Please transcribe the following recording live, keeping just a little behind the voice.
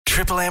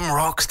Triple M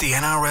rocks the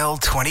NRL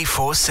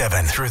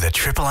 24/7 through the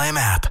Triple M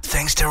app.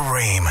 Thanks to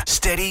Ream.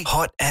 Steady,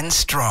 hot and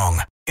strong.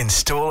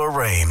 Install a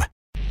Ream.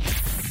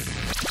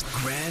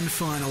 Grand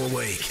final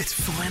week. It's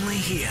finally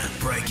here.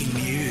 Breaking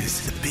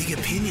news, the big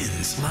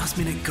opinions, last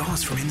minute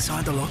goss from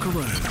inside the locker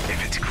room.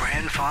 If it's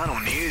grand final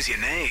news you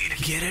need,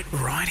 get it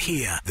right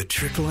here. The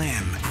Triple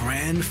M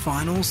Grand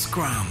Final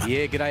Scrum.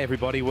 Yeah, g'day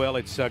everybody. Well,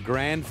 it's a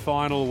grand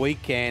final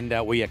week and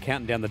we are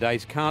counting down the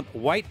days. Can't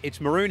wait.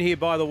 It's Maroon here,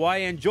 by the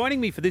way, and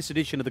joining me for this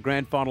edition of the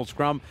Grand Final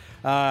Scrum,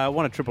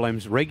 one of Triple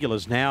M's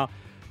regulars now,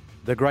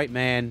 the great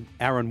man,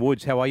 Aaron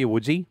Woods. How are you,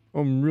 Woodsy?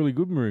 I'm really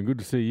good, Maroon. Good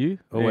to see you.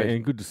 Always.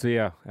 And good to see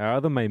our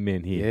other main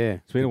men here. Yeah.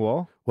 It's been a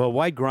while. Well,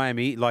 Wade Graham,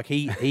 he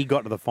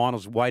got to the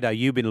finals. Wade,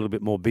 you've been a little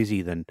bit more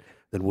busy than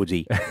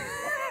Woodsy.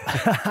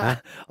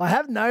 I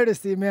have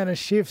noticed the amount of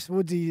shifts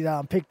Woodsy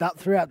picked up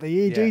throughout the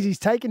year. Yeah. Geez, he's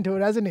taken to it,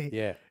 hasn't he?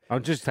 Yeah.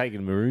 I'm just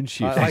taking Maroon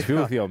shifts. I- He's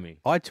filthy on me.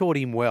 I taught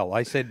him well.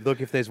 I said, look,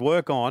 if there's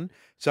work on,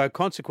 so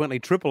consequently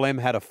Triple M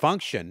had a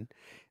function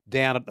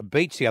down at the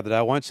beach the other day.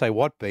 I won't say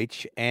what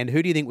beach. And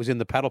who do you think was in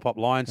the Paddle Pop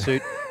Lion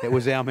suit? It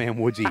was our man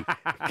Woodsy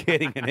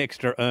getting an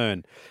extra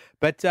earn.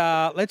 But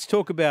let's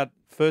talk about,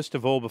 first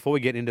of all, before we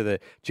get into the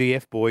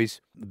GF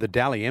boys, the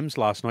Dally M's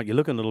last night. You're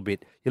looking a little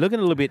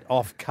bit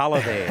off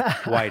colour there,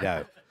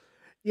 Wado.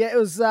 Yeah, it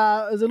was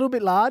a little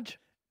bit large.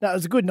 No, it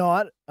was a good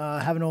night,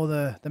 having all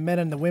the men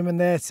and the women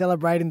there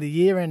celebrating the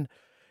year, and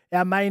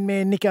our main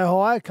man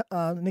Nico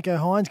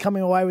Hines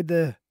coming away with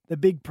the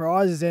big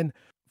prizes. And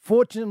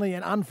fortunately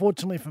and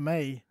unfortunately for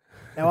me,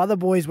 our other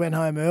boys went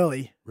home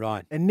early,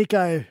 Right. and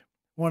Nico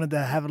wanted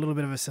to have a little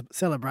bit of a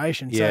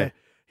celebration. Yeah. So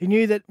he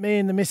knew that me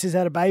and the missus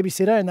had a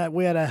babysitter and that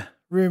we had a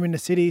room in the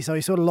city, so he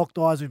sort of locked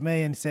eyes with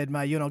me and said,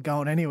 mate, you're not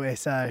going anywhere.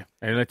 So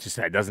And let's just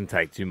say it doesn't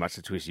take too much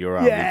to twist your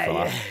arm, big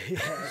fella.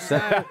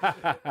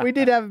 So we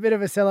did have a bit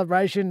of a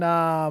celebration,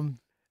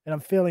 and I'm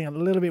feeling a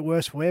little bit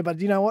worse for wear. But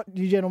you know what?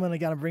 You gentlemen are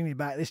going to bring me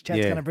back. This chat's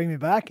Yeah. going to bring me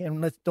back,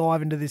 and let's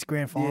dive into this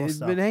grand final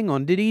stuff. But hang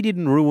on, he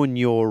didn't ruin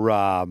your,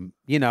 I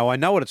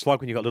know what it's like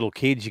when you've got little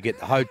kids, you get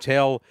the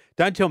hotel.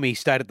 Don't tell me he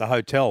stayed at the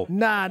hotel.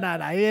 No.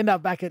 He ended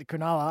up back at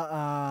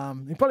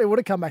Cronulla. He probably would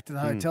have come back to the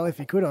hotel if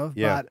he could have,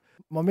 Yeah. but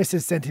my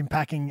missus sent him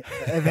packing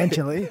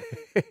eventually.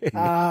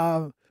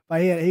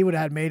 But he would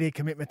have had media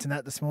commitments and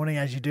that this morning,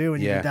 as you do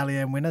when you're a Dally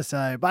M winner.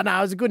 So, but no,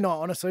 it was a good night,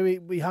 honestly.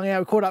 We hung out,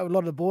 we caught up with a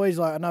lot of the boys.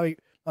 Like I know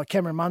like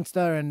Cameron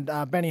Munster and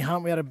Benny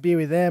Hunt, we had a beer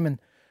with them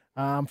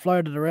and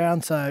floated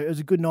around. So it was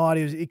a good night.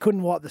 He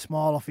couldn't wipe the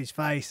smile off his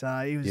face.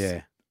 He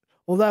was,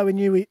 although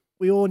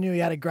we all knew he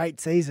had a great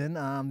season.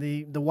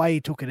 The way he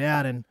took it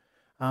out and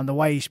the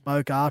way he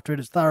spoke after it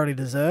is thoroughly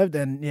deserved.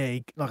 And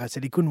like I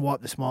said, he couldn't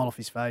wipe the smile off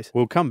his face.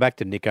 We'll come back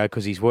to Nico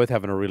because he's worth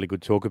having a really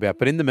good talk about.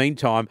 But in the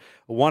meantime,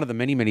 one of the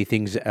many, many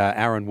things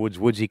Aaron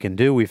Woodsy can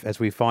do, as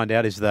we find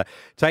out, is the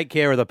take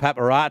care of the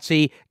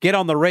paparazzi, get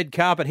on the red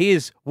carpet.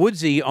 Here's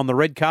Woodsy on the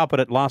red carpet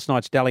at last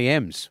night's Dally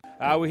M's.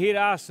 We're here to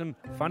ask some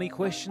funny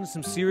questions,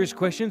 some serious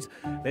questions.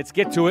 Let's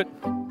get to it.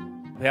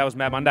 How was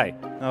Mad Monday?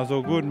 That was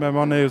all good. My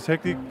Monday was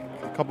hectic.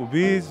 A couple of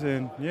beers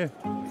and, a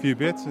few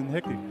bets and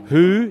hectic.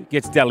 Who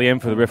gets Dally M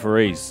for the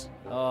referees?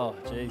 Oh,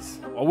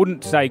 jeez. I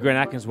wouldn't say Grant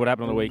Atkins what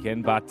happened on the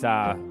weekend, but the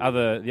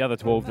other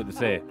 12 that was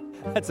there.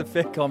 That's a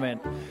fair comment.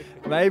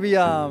 Maybe,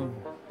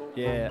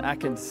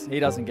 Atkins, he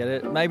doesn't get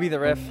it. Maybe the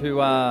ref who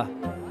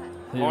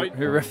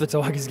ref the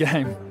Tigers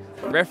game.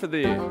 Ref of the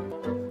year.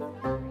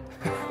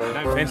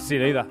 No offence to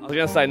it either. I was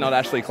going to say not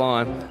Ashley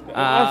Klein.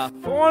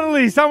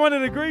 Finally, someone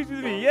that agrees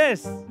with me,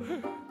 yes.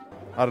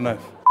 I don't know.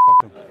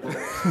 Fuck them.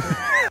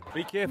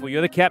 Be careful,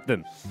 you're the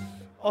captain.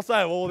 I'll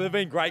say all. They've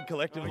been great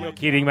collectively. You're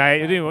kidding, mate.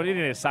 You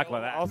didn't suck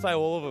like that. I'll say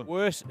all of them.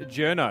 Worst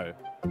journo.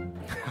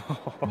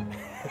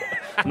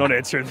 Not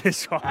answering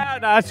this one. No,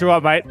 that's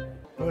all right, mate.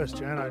 Worst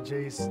journo,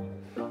 geez.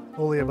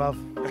 All the above.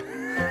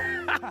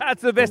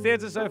 That's the best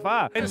answer so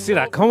far.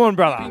 Consider, come on,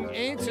 brother.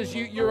 Answers,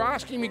 you're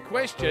asking me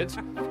questions.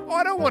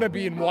 I don't want to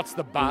be in What's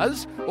the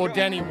Buzz or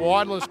Danny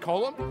Widler's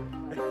column.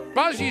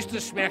 Buzz used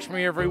to smash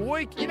me every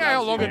week. You know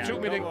how long it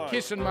took me to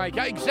kiss and make.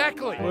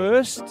 Exactly.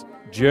 Worst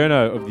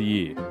journo of the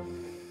year.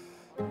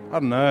 I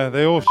don't know.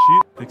 They're all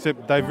shit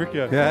except Dave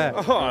Riccio. Yeah.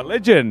 Oh,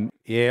 legend.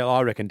 Yeah,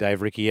 I reckon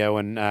Dave Riccio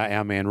and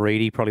our man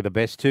Reedy, probably the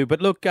best too. But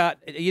look,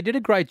 you did a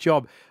great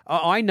job.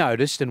 I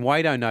noticed, and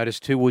Wado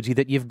noticed too, Woodsy,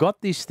 that you've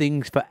got these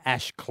things for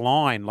Ash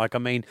Klein. Like, I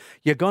mean,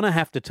 you're going to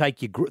have to take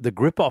the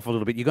grip off a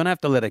little bit. You're going to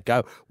have to let it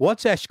go.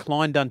 What's Ash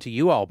Klein done to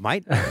you, old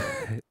mate?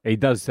 He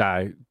does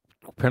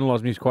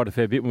penalise me quite a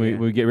fair bit when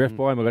we get ref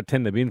by him. I got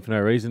 10 to bin for no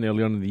reason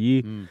early on in the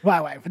year.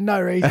 Wait, for no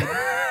reason.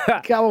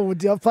 Come on,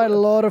 Woodsy. I've played a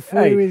lot of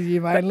footy with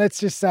you, mate. And let's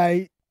just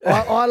say,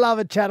 I love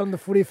a chat on the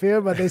footy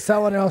field, but there's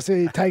someone else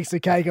who takes the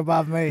cake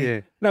above me.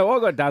 Yeah. No, I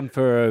got done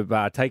for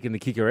taking the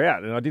kicker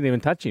out, and I didn't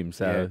even touch him.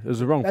 So it was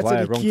the wrong That's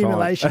player, an wrong time.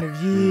 accumulation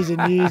of years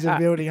and years of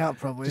building up,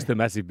 probably. Just a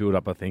massive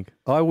build-up, I think.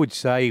 I would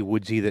say,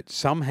 Woodsy, that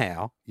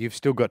somehow you've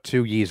still got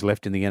 2 years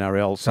left in the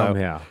NRL. So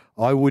Somehow.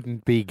 I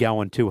wouldn't be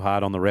going too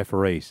hard on the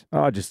referees.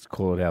 I just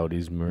call it how it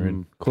is,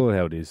 Maroon. Call it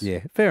how it is.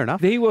 Yeah, fair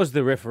enough. He was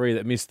the referee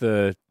that missed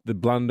the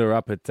blunder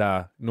up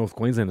at North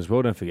Queensland as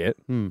well, don't forget.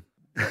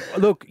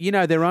 Look,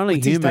 they're only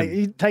human.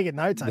 He's taking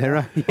notes.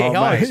 They're,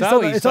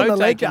 It's on the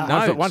leg taking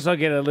card. notes. Once I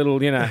get a little,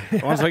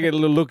 once I get a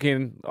little look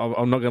in,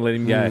 I'm not going to let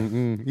him go.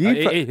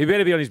 He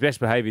better be on his best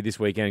behaviour this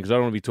weekend because I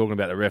don't want to be talking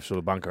about the refs or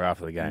the bunker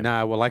after the game.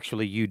 No, well,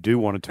 actually, you do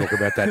want to talk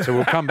about that, so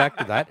we'll come back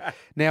to that.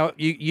 Now,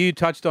 you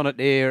touched on it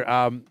there,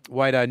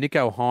 Wado.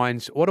 Nicho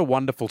Hynes, what a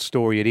wonderful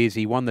story it is.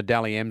 He won the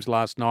Dally M's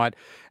last night,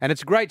 and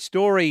it's a great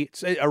story.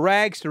 It's a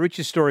rags to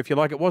riches story, if you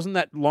like. It wasn't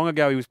that long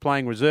ago he was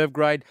playing reserve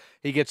grade.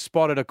 He gets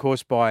spotted, of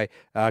course, by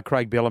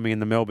Craig Bellamy in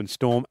the Melbourne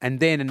Storm, and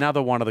then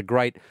another one of the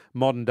great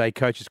modern-day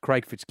coaches,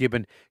 Craig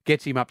Fitzgibbon,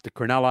 gets him up to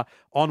Cronulla.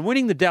 On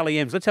winning the Dally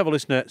M's, let's have a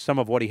listen to some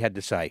of what he had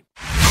to say.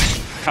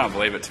 Can't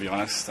believe it, to be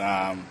honest.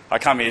 I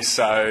come here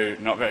so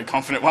not very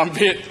confident one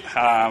bit.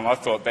 I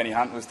thought Benny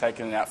Hunt was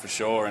taking it out for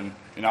sure, and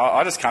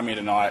I just come here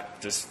tonight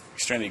just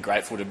extremely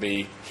grateful to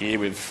be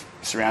here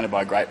surrounded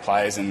by great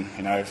players. And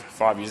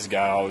 5 years ago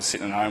I was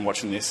sitting at home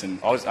watching this, and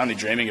I was only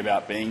dreaming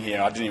about being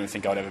here. I didn't even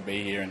think I'd ever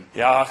be here. And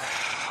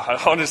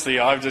honestly,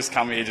 I've just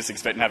come here just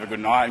expecting to have a good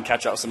night and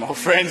catch up with some old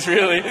friends.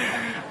 Really,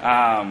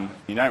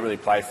 you don't really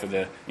play for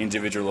the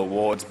individual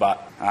awards,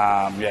 but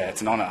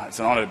it's an honour. It's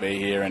an honour to be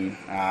here, and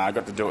I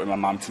got to do it with my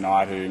mum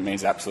tonight, who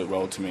means the absolute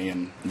world to me.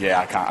 And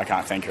I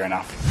can't thank her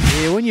enough.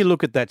 Yeah, when you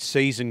look at that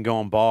season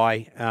gone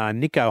by,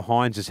 Nicho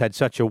Hynes has had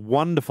such a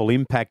wonderful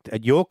impact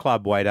at your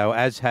club, Wado,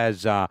 as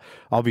has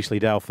obviously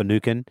Dale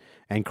Finucane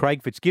and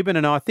Craig Fitzgibbon.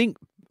 And I think,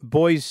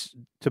 boys,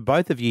 to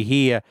both of you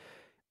here,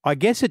 I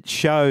guess it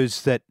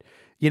shows that,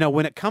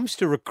 when it comes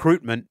to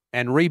recruitment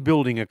and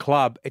rebuilding a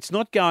club, it's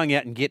not going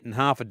out and getting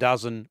half a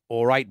dozen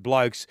or 8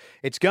 blokes.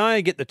 It's going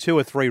to get the 2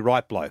 or 3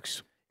 right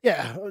blokes.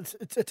 Yeah,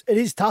 it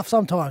is tough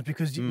sometimes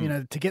because,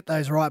 to get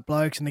those right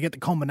blokes and to get the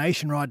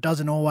combination right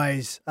doesn't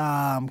always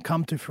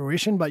come to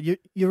fruition. But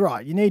you're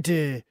right. You need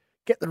to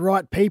get the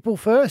right people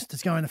first.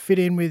 It's going to fit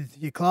in with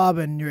your club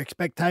and your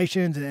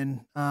expectations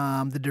and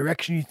the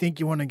direction you think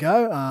you want to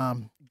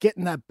go.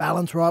 Getting that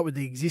balance right with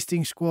the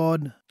existing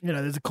squad.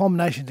 There's a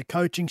combination of the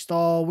coaching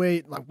style,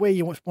 where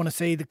you want to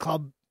see the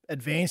club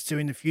advance to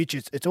in the future.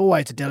 It's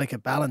always a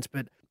delicate balance.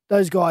 But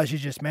those guys you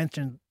just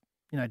mentioned,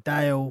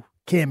 Dale,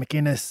 Cam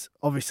McInnes,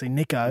 obviously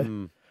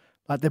Nicho,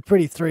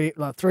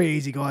 they're three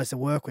easy guys to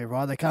work with,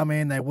 right? They come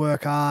in, they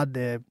work hard,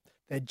 they're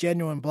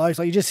genuine blokes.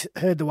 You just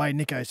heard the way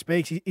Nicho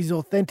speaks. He's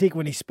authentic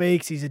when he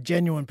speaks. He's a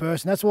genuine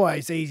person. That's why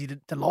it's easy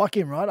to like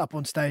him, right, up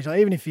on stage.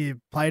 Even if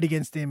you played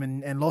against him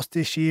and lost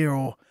this year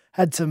or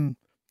had some,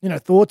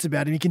 thoughts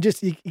about him,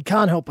 you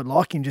can't help but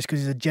like him just because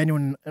he's a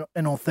genuine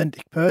and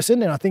authentic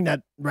person. And I think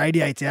that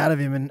radiates out of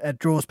him and it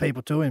draws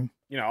people to him.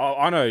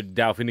 I know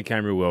Dale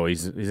Finucane real well.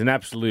 He's an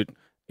absolute.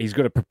 He's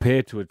got to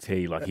prepare to a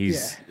T.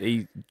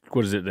 He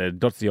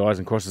dots the I's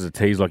and crosses the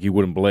T's like you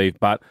wouldn't believe.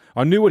 But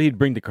I knew what he'd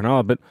bring to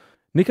Cronulla. But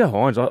Nicho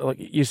Hynes,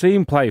 you see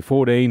him play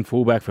 14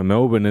 fullback for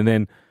Melbourne, and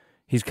then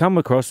he's come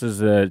across as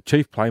the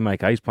chief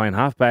playmaker. He's playing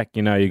halfback.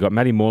 You got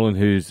Matty Moylan,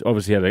 who's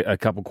obviously had a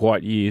couple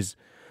quiet years.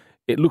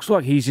 It looks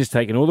like he's just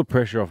taken all the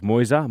pressure off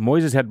Moiser.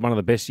 Moiser's had one of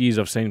the best years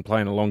I've seen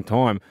play in a long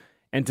time.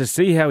 And to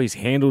see how he's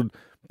handled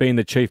being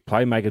the chief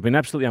playmaker has been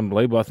absolutely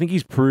unbelievable. I think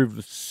he's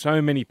proved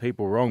so many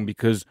people wrong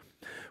because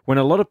when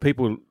a lot of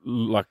people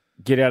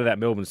get out of that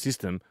Melbourne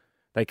system,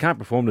 they can't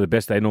perform to the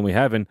best they normally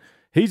have. And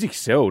he's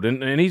excelled,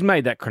 and he's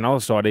made that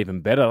Cronulla side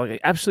even better.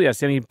 Absolutely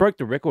outstanding. He broke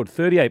the record,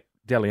 38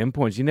 Dally M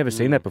points. You've never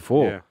seen that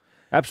before. Yeah.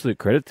 Absolute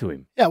credit to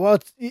him. Yeah, well,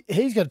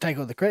 he's got to take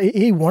all the credit.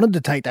 He wanted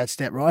to take that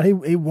step, right?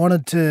 He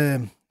wanted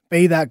to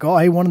be that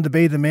guy. He wanted to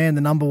be the man,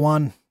 the number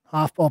one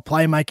half-ball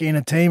playmaker in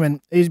a team. And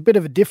he's a bit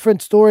of a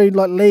different story,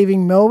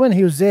 leaving Melbourne.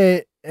 He was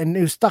there and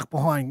he was stuck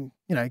behind,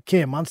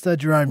 Cam Munster,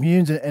 Jerome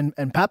Hughes and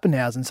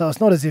Pappenhausen. So it's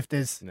not as if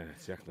there's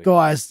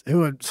guys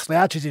who are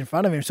slouches in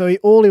front of him. So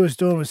all he was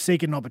doing was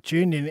seeking an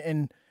opportunity.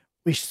 And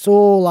we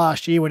saw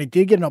last year when he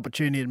did get an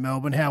opportunity at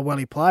Melbourne how well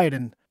he played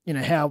and,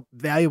 how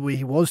valuable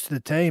he was to the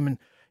team. And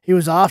he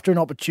was after an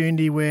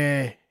opportunity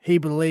where he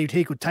believed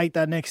he could take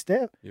that next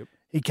step. Yep.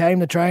 He came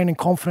to training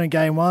confident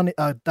day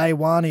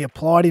one. He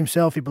applied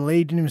himself. He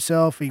believed in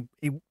himself. He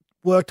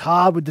worked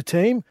hard with the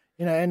team.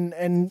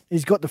 And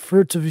he's got the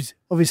fruits of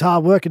his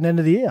hard work at the end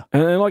of the year.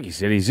 And like you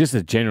said, he's just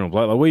a general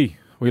bloke.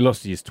 We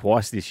lost his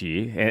twice this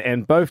year,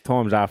 and both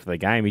times after the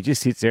game, he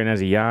just sits there and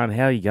has a yarn.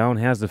 How are you going?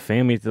 How's the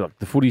family? The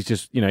footy's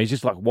just, he's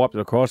just wiped it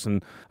across.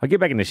 And I get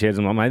back in the sheds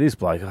and I'm like, mate, this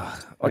bloke,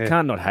 I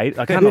can't not hate.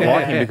 I can't not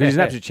like him because he's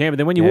an absolute champion.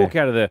 Then when you walk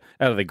out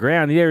of the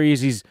ground, there he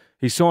is. He's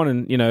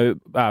signing,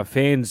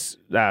 fans'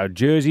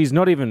 jerseys,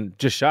 not even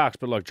just Sharks,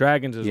 but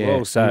Dragons as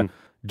well. So.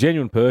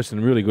 Genuine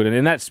person, really good.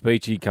 And that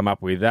speech he come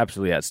up with,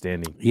 absolutely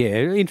outstanding. Yeah,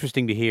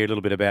 interesting to hear a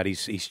little bit about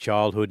his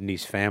childhood and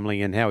his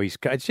family and how it's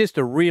just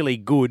a really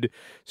good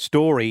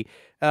story.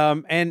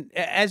 And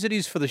as it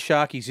is for the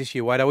Sharkies this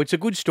year, Wado, it's a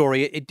good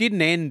story. It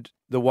didn't end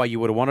the way you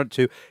would have wanted it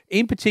to.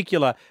 In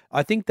particular,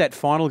 I think that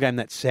final game,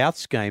 that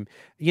Souths game,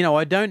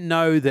 I don't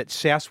know that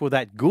Souths were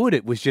that good.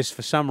 It was just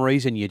for some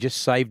reason you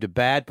just saved a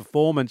bad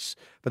performance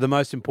for the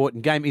most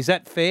important game. Is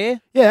that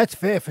fair? Yeah, that's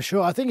fair for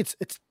sure. I think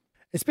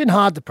it's been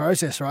hard to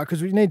process, right?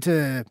 Because we need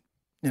to,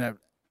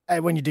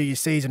 when you do your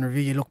season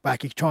review, you look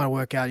back, you try to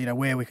work out,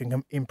 where we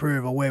can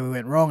improve or where we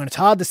went wrong. And it's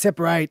hard to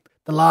separate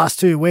the last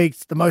 2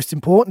 weeks, the most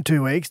important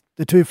 2 weeks,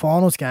 the 2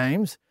 finals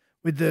games,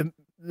 with the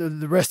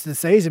rest of the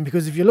season.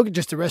 Because if you look at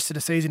just the rest of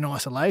the season in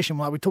isolation,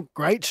 we took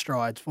great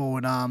strides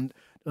forward. There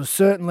was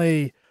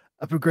certainly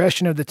a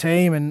progression of the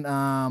team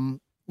and,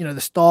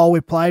 the style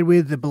we played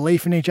with, the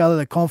belief in each other,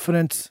 the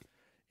confidence,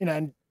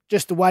 and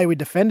just the way we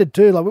defended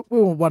too. Like we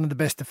were one of the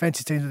best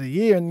defensive teams of the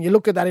year. And you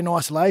look at that in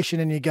isolation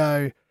and you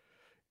go,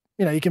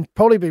 you can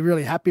probably be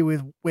really happy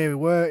with where we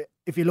were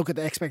if you look at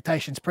the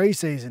expectations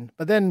pre-season.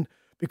 But then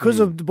because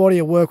of the body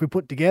of work we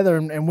put together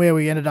and where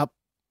we ended up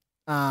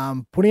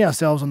putting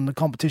ourselves on the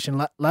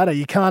competition ladder,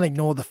 you can't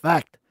ignore the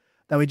fact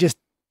that we just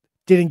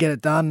didn't get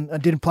it done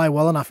and didn't play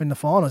well enough in the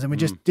finals. And we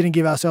just didn't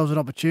give ourselves an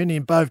opportunity.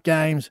 In both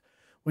games,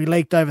 we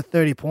leaked over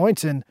 30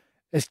 points. And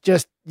it's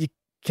just, you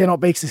cannot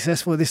be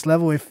successful at this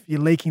level if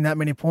you're leaking that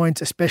many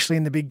points, especially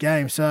in the big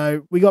game.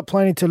 So we got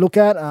plenty to look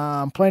at,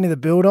 plenty to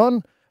build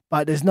on.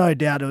 But there's no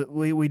doubt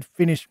we're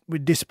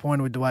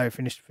disappointed with the way we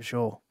finished for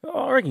sure.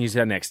 I reckon he's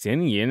had an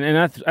outstanding year,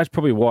 and that's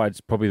probably why it's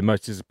probably the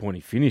most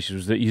disappointing finish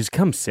was that you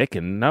come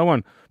second.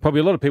 Probably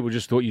a lot of people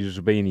just thought you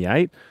would be in the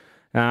 8.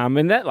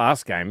 And that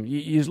last game,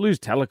 you lose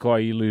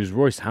Talakai, you lose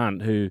Royce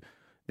Hunt, who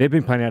they've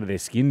been playing out of their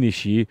skin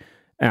this year.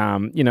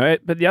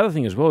 But the other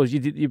thing as well is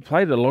you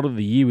played a lot of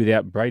the year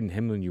without Braden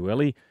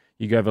Hemlin-Ueli.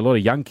 You gave a lot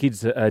of young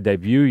kids a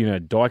debut,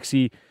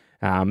 Dykesy.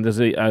 There's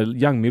a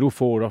young middle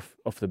forward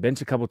off the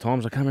bench a couple of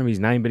times. I can't remember his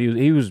name, but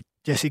he was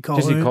Jesse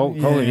Colin.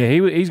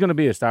 He's going to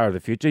be a star of the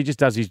future. He just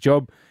does his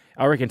job.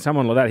 I reckon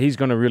someone like that, he's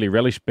going to really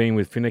relish being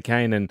with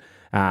Finucane and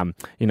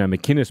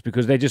McInnes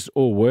because they just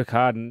all work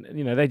hard and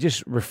they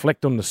just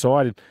reflect on the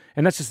side,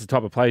 and that's just the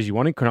type of players you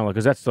want in Cronulla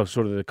because that's the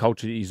sort of the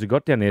culture that he's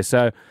got down there.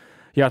 So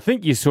I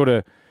think just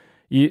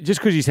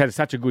because he's had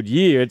such a good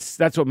year,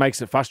 that's what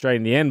makes it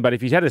frustrating in the end. But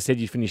if you had said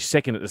you finished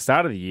second at the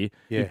start of the year,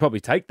 you'd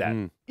probably take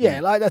that. Yeah,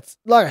 like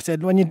I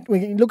said, when you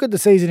look at the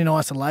season in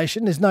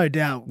isolation, there's no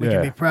doubt we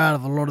can be proud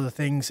of a lot of the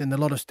things and a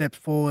lot of steps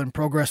forward and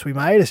progress we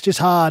made. It's just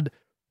hard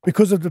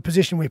because of the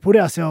position we put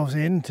ourselves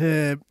in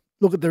to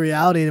look at the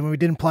reality that we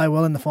didn't play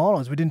well in the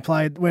finals. We didn't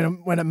play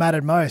when it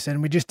mattered most,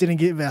 and we just didn't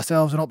give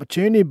ourselves an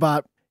opportunity.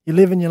 But you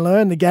live and you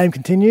learn. The game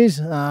continues,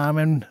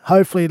 and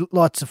hopefully it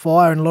lights a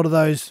fire. And a lot of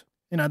those.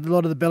 A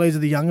lot of the bellies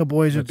of the younger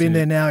boys who've been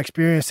there now,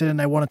 experienced it, and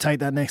they want to take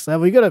that next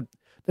level.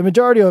 The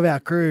majority of our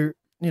crew,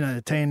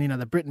 the team,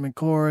 the Britton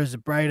McCoras, the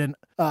Braden,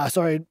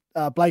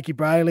 Blakey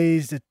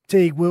Brayleys, the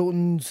Teague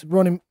Wiltons,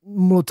 Ronnie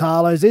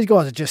Mulitalos, these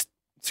guys are just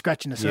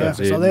scratching the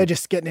surface. So they're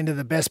just getting into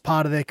the best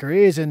part of their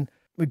careers. And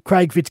with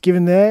Craig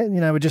Fitzgibbon there,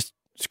 we're just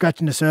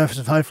scratching the surface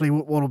of hopefully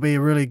what will be a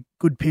really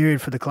good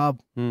period for the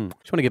club.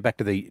 Just want to get back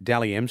to the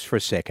Dally M's for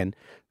a second.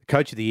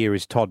 Coach of the year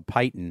is Todd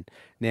Payton.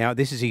 Now,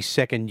 this is his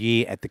second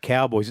year at the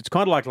Cowboys. It's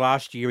kind of like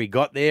last year. He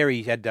got there.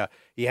 He had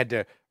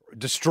to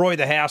destroy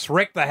the house,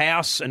 wreck the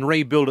house, and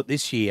rebuild it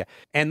this year.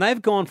 And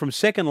they've gone from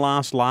second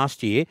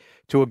last year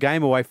to a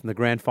game away from the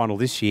grand final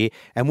this year.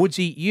 And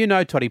Woodsy,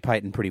 Toddy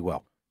Payton pretty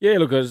well. Yeah,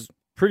 look, it was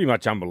pretty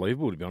much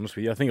unbelievable, to be honest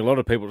with you. I think a lot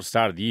of people at the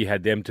start of the year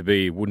had them to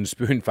be wooden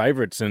spoon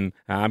favourites, and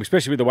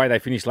especially with the way they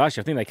finished last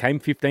year. I think they came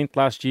 15th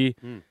last year.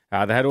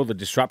 They had all the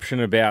disruption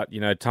about,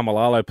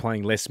 Tamalalo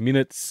playing less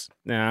minutes.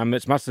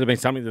 It must have been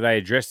something that they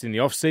addressed in the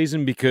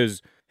off-season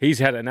because he's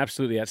had an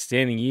absolutely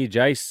outstanding year,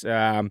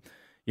 Jace.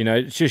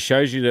 It just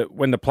shows you that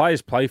when the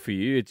players play for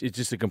you, it's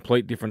just a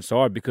complete different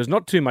side because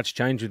not too much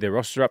change with their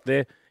roster up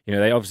there.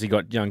 They obviously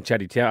got old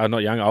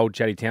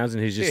Chatty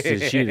Townsend, who's just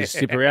here to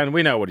sip around.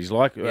 We know what he's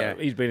like. Yeah.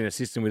 He's been an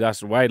assistant with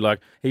us at Wade. Like,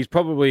 he's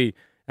probably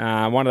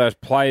one of those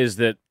players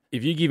that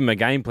if you give him a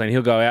game plan,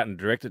 he'll go out and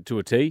direct it to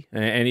a T,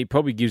 and he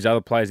probably gives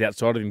other players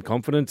outside of him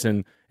confidence.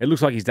 And it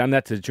looks like he's done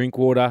that to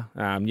Drinkwater,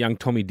 young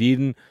Tommy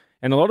Dearden,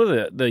 and a lot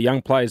of the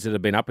young players that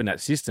have been up in that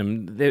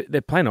system.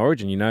 They're playing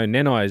Origin.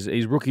 Nenai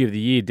is Rookie of the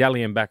Year,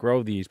 Dally M back row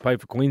of the year. He's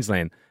played for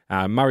Queensland.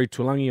 Murray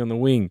Tulangi on the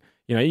wing.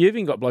 You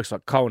even got blokes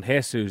like Colin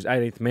Hess, who's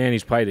 18th man.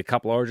 He's played a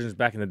couple Origins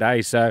back in the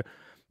day. So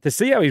to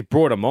see how he's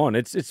brought him on,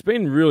 it's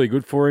been really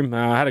good for him.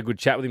 I had a good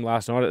chat with him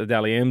last night at the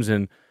Dally M's,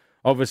 and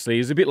obviously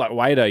he's a bit like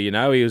Wado,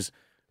 He was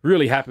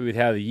really happy with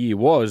how the year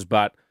was,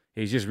 but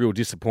he's just real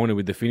disappointed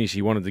with the finish.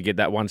 He wanted to get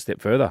that one step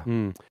further.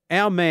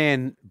 Our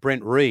man,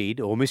 Brent Reid,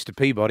 or Mr.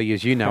 Peabody,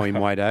 as you know him,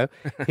 Wado,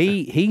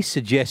 he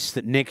suggests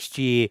that next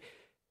year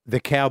the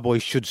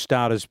Cowboys should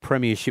start as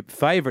premiership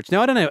favourites.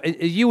 Now, I don't know,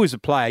 you as a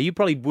player, you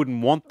probably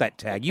wouldn't want that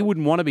tag. You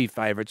wouldn't want to be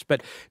favourites,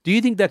 but do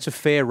you think that's a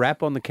fair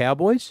rap on the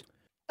Cowboys?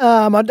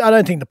 I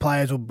don't think the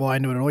players will buy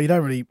into it at all. You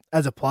don't really,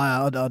 as a player,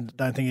 I don't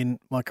think in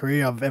my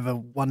career I've ever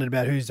wondered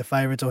about who's the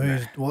favourites or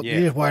who's what. Yeah.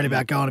 You're just worried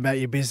about going about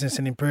your business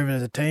and improving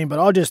as a team. But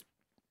I'll just,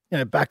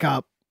 back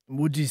up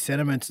Woodsy's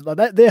sentiments. Like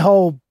that, their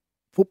whole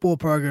football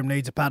program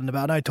needs a pat on the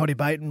back. I know Toddy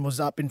Payton was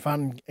up in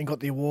front and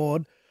got the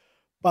award.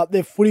 But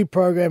their footy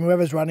program,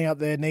 whoever's running up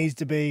there, needs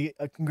to be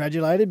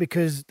congratulated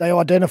because they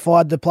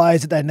identified the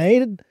players that they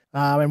needed.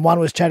 And one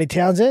was Chatty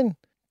Townsend.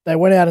 They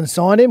went out and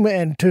signed him,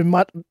 and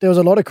there was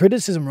a lot of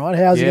criticism, right?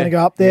 How's he going to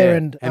go up there?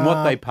 And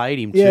what they paid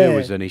him too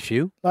was an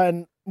issue.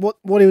 And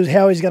how he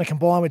was going to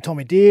combine with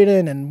Tommy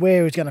Dearden and where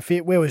he was going to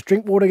fit, where was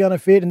Drinkwater going to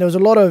fit, and there was a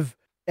lot of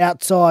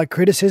outside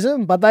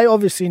criticism, but they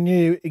obviously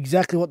knew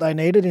exactly what they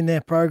needed in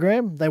their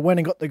program. They went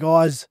and got the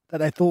guys that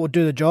they thought would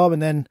do the job,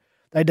 and then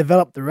they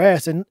developed the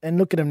rest. And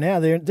look at them now;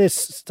 they're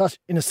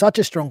in such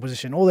a strong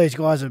position. All these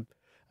guys are.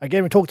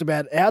 Again, we talked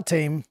about our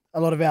team. A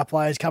lot of our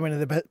players come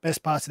into the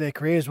best parts of their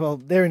careers. Well,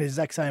 they're in the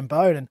exact same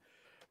boat. And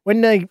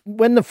when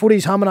the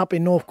footy's humming up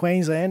in North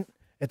Queensland,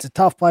 it's a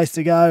tough place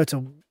to go.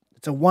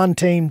 It's a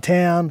one-team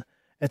town.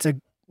 It's a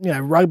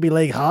rugby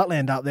league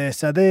heartland up there.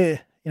 So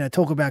they're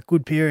talk about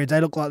good periods.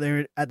 They look like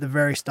they're at the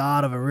very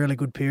start of a really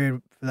good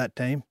period for that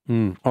team.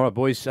 All right,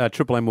 boys.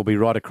 Triple M will be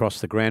right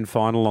across the grand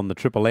final on the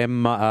Triple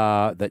M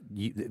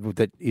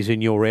that is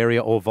in your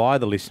area or via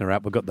the listener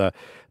app. We've got the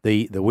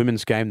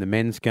women's game, the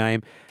men's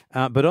game.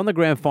 But on the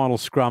grand final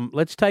scrum,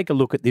 let's take a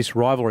look at this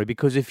rivalry,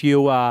 because if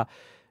you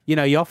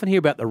often hear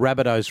about the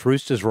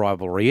Rabbitohs-Roosters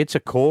rivalry. It's a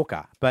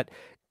corker. But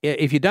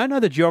if you don't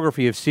know the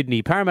geography of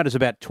Sydney, Parramatta's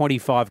about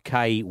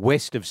 25k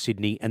west of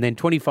Sydney, and then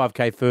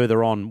 25k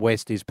further on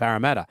west is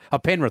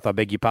Penrith, I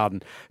beg your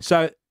pardon.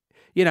 So,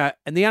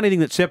 and the only thing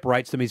that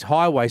separates them is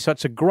highway. So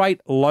it's a great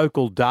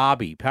local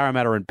derby,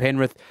 Parramatta and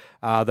Penrith.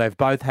 They've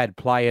both had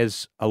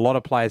players, a lot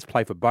of players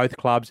play for both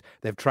clubs.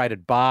 They've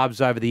traded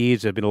barbs over the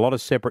years. There have been a lot of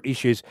separate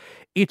issues.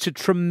 It's a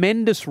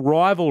tremendous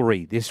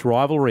rivalry, this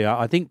rivalry.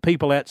 I think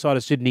people outside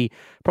of Sydney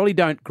probably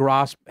don't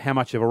grasp how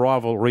much of a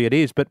rivalry it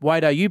is. But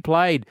Wado,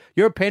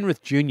 you're a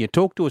Penrith junior.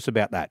 Talk to us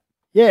about that.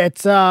 Yeah,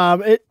 it's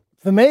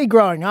for me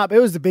growing up, it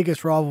was the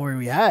biggest rivalry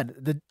we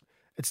had.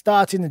 It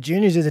starts in the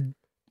juniors. There's a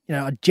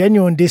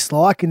genuine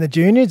dislike in the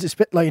juniors,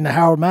 especially in the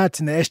Harold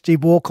Matts and the SG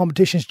ball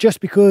competitions, just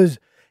because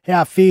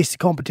how fierce the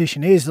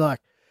competition is.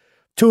 Like,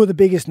 two of the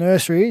biggest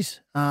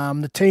nurseries,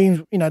 the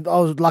teams, I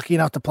was lucky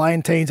enough to play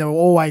in teams that were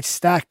always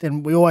stacked,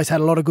 and we always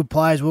had a lot of good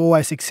players. We were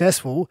always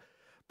successful.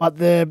 But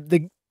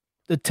the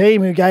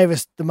team who gave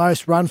us the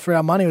most run for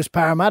our money was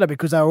Parramatta,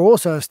 because they were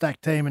also a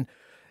stacked team. And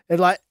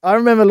I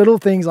remember little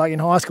things like in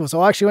high school. So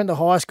I actually went to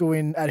high school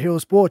at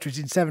Hills Sports, which is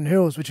in Seven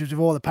Hills, which was with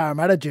all the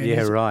Parramatta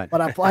juniors. Yeah, right.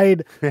 But I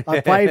played for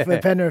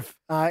Penrith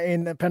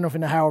in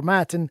the Harold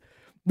Matts, and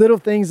little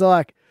things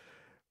like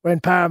when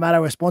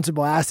Parramatta were sponsored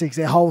by ASICS,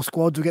 their whole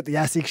squads would get the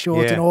ASICS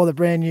shorts and all the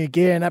brand new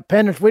gear. And at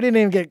Penrith, we didn't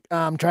even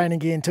get training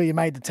gear until you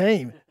made the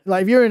team.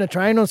 Like, if you're in a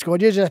training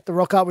squad, you just have to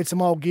rock up with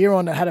some old gear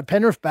on that had a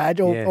Penrith badge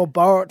or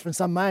borrow it from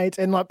some mates.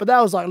 And but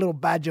that was like a little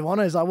badge of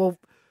honour. It's like, well,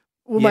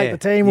 we'll make the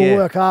team, we'll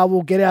work hard,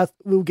 we'll get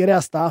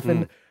our stuff.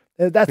 And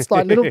that's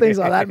like little things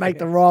like that make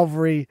the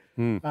rivalry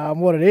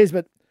what it is.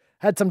 But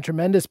had some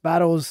tremendous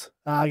battles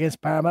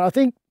against Parramatta. I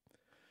think,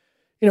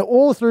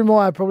 all through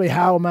my probably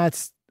Harold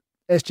Matts,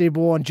 SG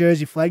ball and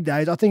Jersey flag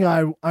days, I think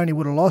I only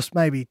would have lost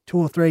maybe 2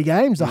 or 3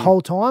 games the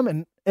whole time,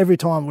 and every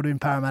time would have been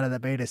Parramatta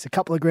that beat us. A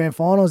couple of grand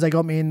finals, they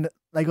got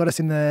us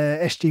in the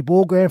SG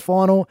ball grand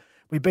final.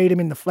 We beat them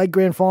in the flag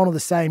grand final the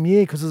same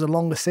year because it was a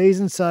longer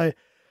season. So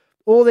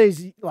all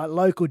these like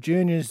local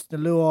juniors, the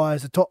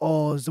Luais, the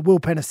To'os, the Will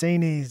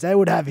Penicinis, they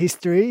would have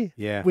history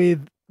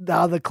with the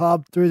other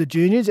club through the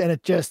juniors, and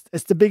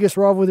it's the biggest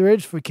rivalry there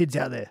is for kids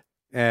out there.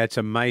 It's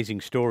an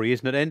amazing story,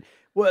 isn't it? And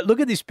well, look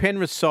at this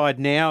Penrith side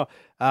now,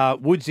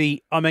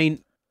 Woodsy. I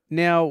mean,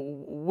 now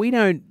we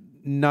don't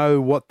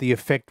know what the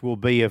effect will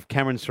be of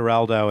Cameron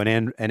Ciraldo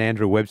and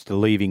Andrew Webster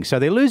leaving. So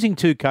they're losing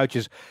 2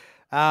 coaches.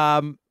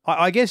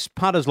 I guess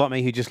punters like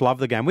me who just love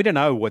the game, we don't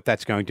know what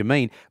that's going to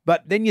mean.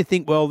 But then you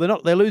think, well,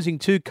 they're losing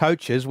 2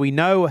 coaches. We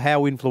know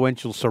how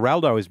influential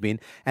Ciraldo has been.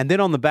 And then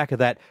on the back of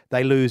that,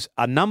 they lose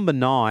a number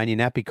 9 in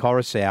Api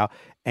Coruscant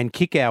and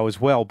Kikau as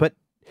well. But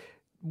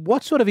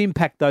what sort of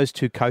impact those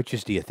 2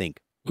 coaches do you think?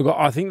 Look,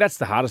 I think that's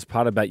the hardest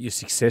part about your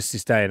success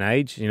this day and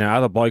age.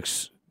 Other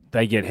blokes,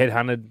 they get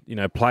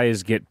headhunted.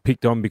 Players get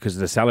picked on because of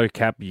the salary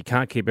cap. You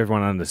can't keep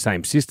everyone under the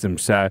same system.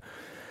 So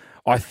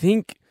I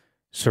think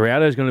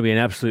Ciraldo is going to be an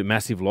absolute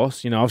massive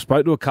loss. I've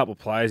spoken to a couple of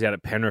players out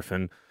at Penrith,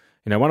 and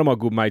one of my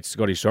good mates,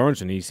 Scotty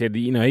Sorensen, he said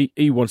that,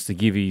 he wants to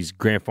give his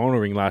grand final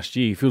ring last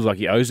year. He feels like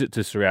he owes it to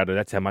Ciraldo.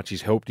 That's how much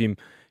he's helped him,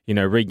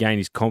 regain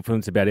his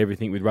confidence about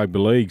everything with rugby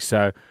league.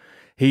 So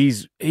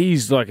he's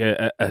like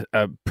a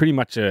pretty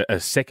much a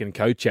second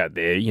coach out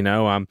there.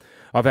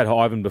 I've had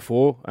Ivan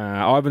before.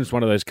 Ivan's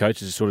one of those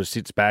coaches who sort of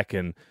sits back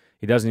and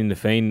he doesn't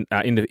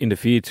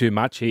interfere too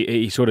much.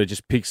 He sort of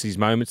just picks his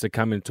moments to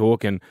come and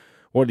talk, and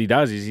what he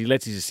does is he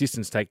lets his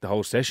assistants take the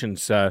whole session.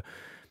 So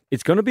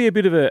it's going to be a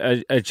bit of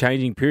a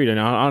changing period. And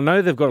I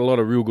know they've got a lot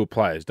of real good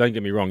players. Don't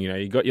get me wrong.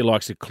 You've got your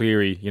likes of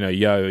Cleary,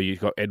 Yo,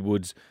 you've got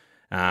Edwards.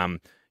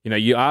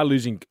 You are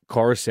losing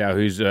Coruscant,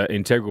 who's an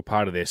integral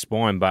part of their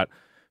spine. But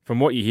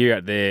from what you hear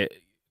out there,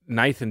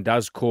 Nathan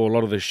does call a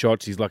lot of the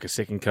shots. He's like a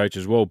second coach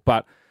as well.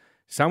 But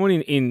someone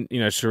in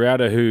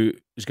Ciraldo who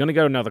is going to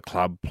go to another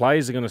club,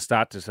 players are going to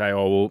start to say,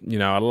 oh,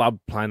 well, I love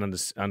playing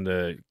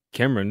under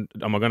Cameron.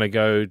 Am I going to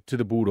go to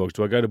the Bulldogs?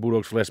 Do I go to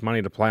Bulldogs for less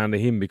money to play under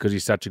him because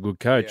he's such a good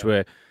coach? Yeah.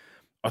 Where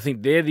I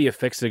think they're the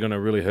effects that are going to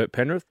really hurt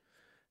Penrith.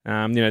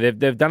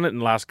 They've done it in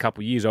the last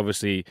couple of years,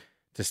 obviously,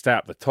 to stay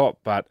up the top,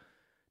 but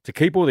to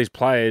keep all these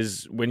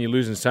players when you're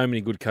losing so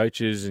many good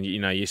coaches and,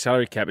 your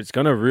salary cap, it's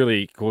going to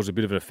really cause a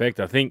bit of an effect.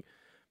 I think,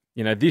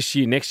 this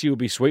year, next year will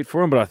be sweet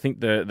for him, but I think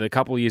the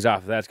couple of years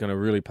after that's going to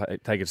really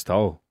take its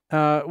toll.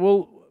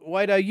 Well,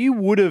 Wado, you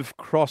would have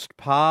crossed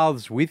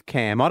paths with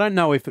Cam. I don't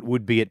know if it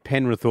would be at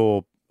Penrith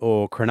or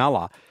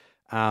Cronulla,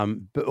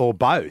 or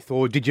both.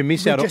 Or did you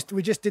miss out?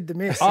 We just did the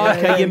miss. Oh,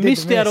 okay, you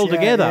missed out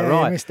altogether,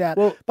 right? You missed out.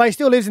 Well, but he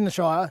still lives in the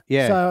Shire.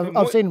 Yeah. So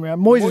I've seen him around.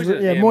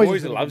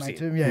 Moyes loves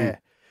him. Yeah.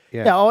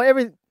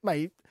 Yeah.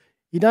 Mate,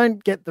 you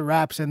don't get the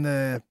raps and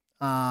the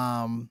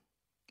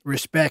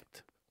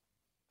respect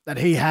that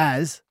he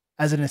has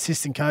as an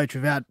assistant coach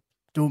without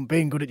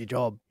being good at your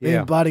job,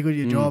 being bloody good at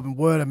your job, and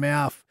word of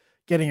mouth,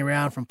 getting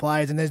around from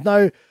players. And there's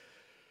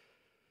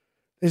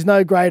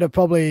no greater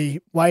probably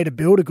way to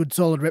build a good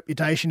solid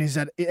reputation is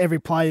that every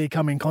player you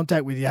come in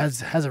contact with you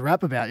has a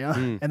rap about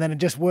you, and then it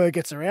just word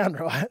gets around,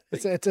 right?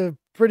 It's a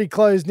pretty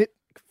close knit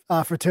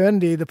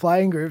fraternity, the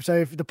playing group. So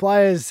if the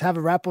players have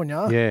a rap on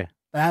you,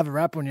 they have a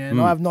rap on you. And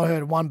I have not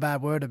heard one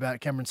bad word about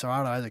Cameron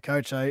Ciraldo as a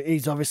coach. So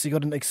he's obviously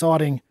got an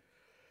exciting,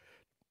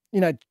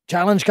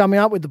 challenge coming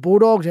up with the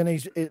Bulldogs, and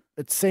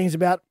it seems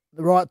about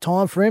the right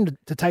time for him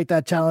to take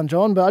that challenge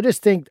on. But I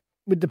just think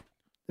with the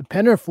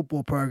Penrith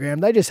football program,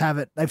 they just have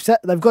it.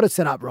 They've got it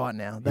set up right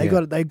now.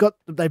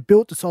 They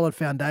built a solid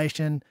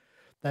foundation.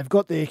 They've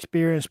got the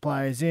experienced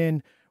players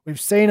in.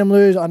 We've seen them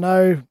lose. I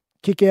know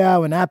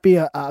Kikau and Appy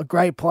are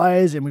great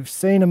players, and we've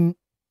seen them.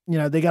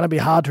 They're going to be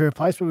hard to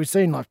replace. But we've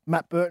seen like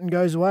Matt Burton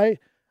goes away.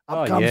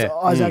 Up comes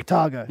Isaac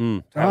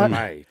Targo.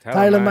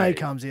 Taylor May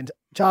comes in.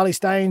 Charlie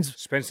Staines.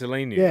 Spencer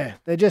Leniu. Yeah,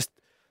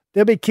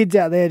 there'll be kids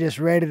out there just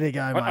ready to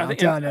go, mate. I'm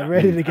telling you,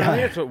 ready to go. I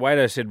think that's what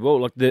Wado said. Well,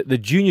 like the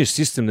junior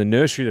system, the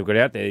nursery they've got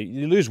out there,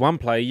 you lose one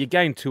player, you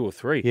gain 2 or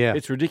 3. Yeah.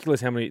 It's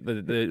ridiculous how many,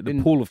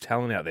 the pool of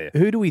talent out there.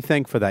 Who do we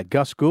thank for that?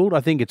 Gus Gould?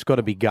 I think it's got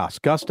to be Gus.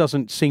 Gus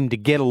doesn't seem to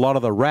get a lot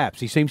of the raps.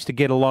 He seems to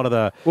get a lot of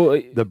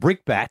the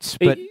brickbats.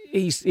 But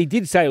he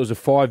did say it was a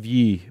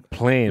 5-year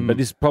plan, but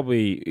this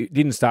probably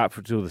didn't start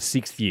until the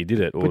 6th year, did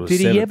it? Or but did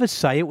he ever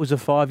say it was a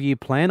 5-year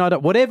plan?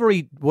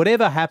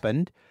 Whatever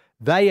happened.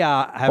 They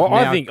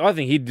I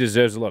think he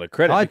deserves a lot of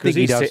credit because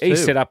he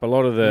set up a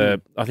lot of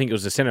the. I think it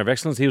was the Centre of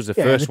Excellence. He was the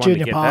first one to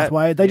get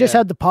pathway. that. They just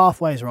had the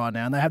pathways right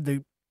now, and they have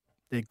the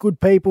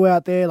good people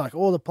out there, like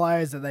all the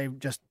players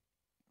that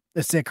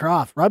it's their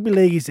craft. Rugby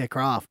league is their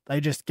craft.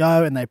 They just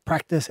go and they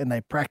practice and they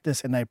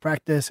practice and they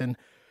practice. And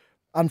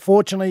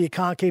unfortunately, you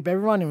can't keep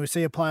everyone, and we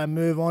see a player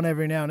move on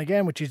every now and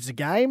again, which is the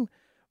game.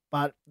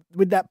 But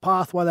with that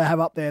pathway they have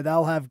up there,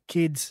 they'll have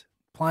kids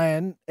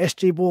playing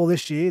SG ball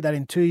this year that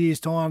in 2 years'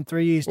 time,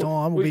 3 years'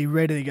 time will be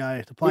ready to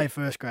go to play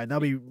first grade. They'll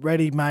be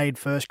ready-made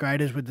first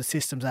graders with the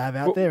systems they have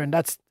out there, and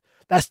that's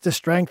the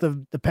strength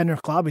of the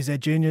Penrith club is their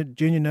junior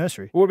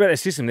nursery. What about their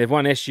system? They've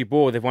won SG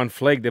ball, they've won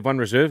flag, they've won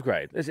reserve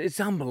grade. It's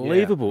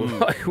unbelievable.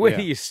 Where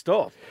do you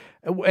stop?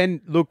 And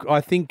look, I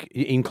think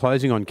in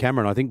closing on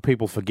Cameron, I think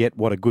people forget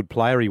what a good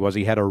player he was.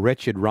 He had a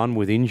wretched run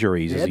with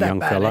injuries as a young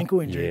fella.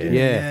 Ankle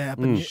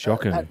injury,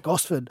 shocking. At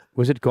Gosford.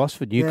 Was it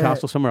Gosford,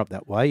 Newcastle, somewhere up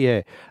that way?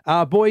 Yeah.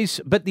 Boys,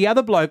 but the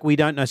other bloke we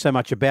don't know so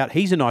much about,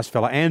 he's a nice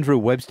fella, Andrew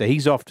Webster.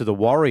 He's off to the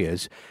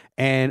Warriors.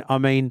 And, I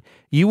mean,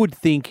 you would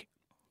think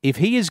if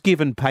he is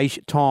given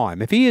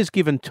time,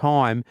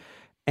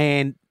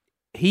 and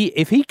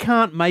if he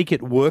can't make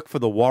it work for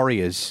the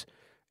Warriors,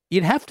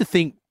 you'd have to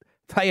think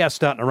they are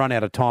starting to run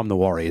out of time, the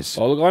Warriors.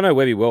 Oh, look, I know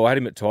Webby well. I had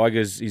him at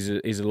Tigers. He's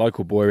a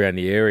local boy around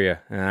the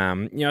area.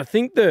 I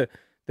think the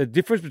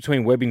difference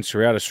between Webby and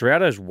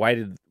Ciraldo's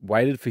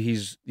waited for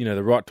his,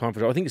 the right time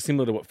for it. I think it's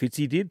similar to what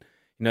Fitzy did.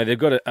 They've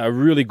got a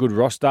really good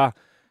roster.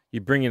 You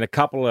bring in a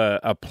couple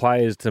of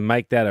players to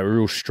make that a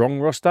real strong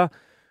roster.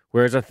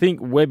 Whereas I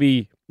think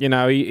Webby,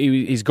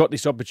 he's got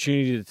this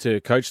opportunity to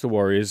coach the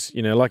Warriors.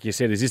 Like you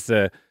said, is this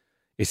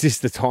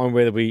the time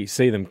where we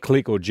see them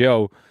click or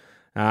gel?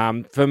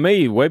 For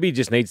me, Webby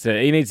just needs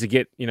to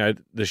get,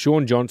 the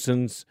Sean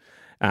Johnsons,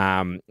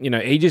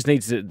 he just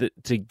needs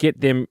to get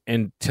them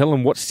and tell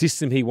them what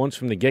system he wants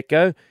from the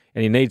get-go,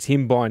 and he needs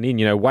him buying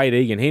in. Wade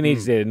Egan, he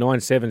needs their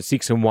 9-7,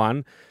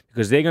 6-1,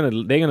 because they're going to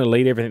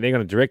lead everything, they're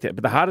going to direct it.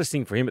 But the hardest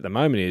thing for him at the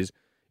moment is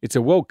it's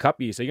a World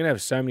Cup year, so you're going to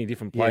have so many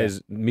different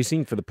players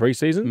missing for the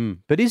preseason.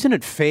 But isn't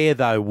it fair,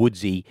 though,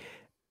 Woodsy,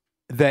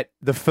 that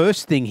the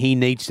first thing he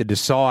needs to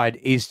decide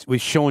is with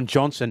Sean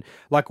Johnson,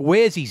 like,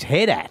 where's his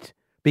head at?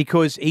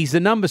 Because he's the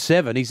number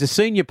 7. He's the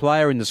senior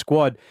player in the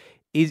squad.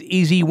 Is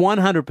he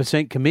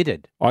 100%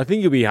 committed? I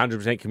think he'll be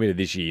 100% committed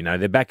this year.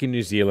 They're back in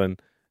New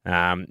Zealand.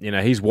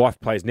 His wife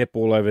plays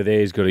netball over there.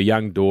 He's got a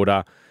young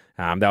daughter.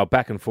 They were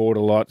back and forward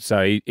a lot.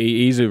 So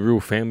he's a real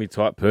family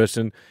type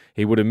person.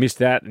 He would have missed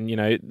that. And,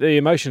 the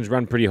emotions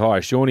run pretty high.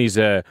 Shawnee's,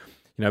 Wade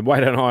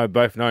and I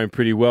both know him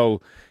pretty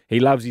well.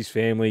 He loves his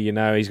family. He's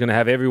going to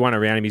have everyone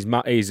around him.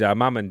 He's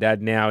mum and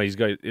dad now. He's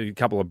got a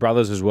couple of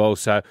brothers as well.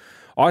 So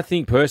I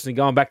think personally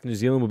going back to New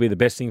Zealand will be the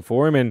best thing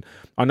for him. And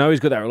I know he's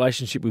got that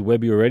relationship with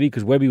Webby already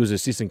because Webby was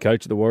assistant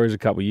coach at the Warriors a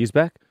couple of years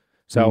back.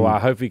 So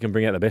hopefully he can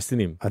bring out the best in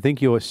him. I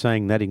think you're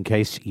saying that in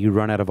case you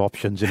run out of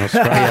options in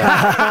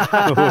Australia.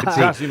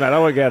 Trust me, mate. I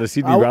won't go to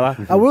Sydney,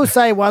 brother. I will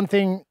say one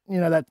thing,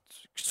 that's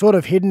sort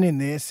of hidden in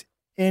this.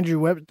 Andrew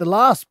Webb, the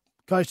last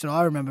coach that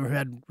I remember who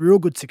had real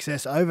good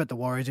success over at the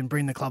Warriors in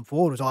bringing the club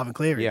forward was Ivan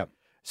Cleary. Yeah.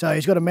 So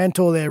he's got a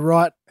mentor there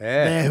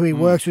there who he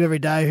works with every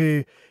day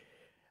who,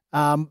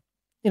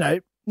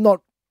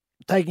 not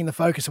taking the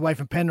focus away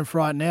from Penrith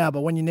right now,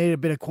 but when you need a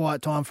bit of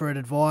quiet time for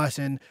advice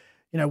and,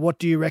 what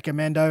do you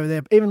recommend over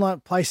there? Even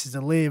like places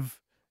to live,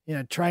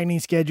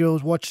 training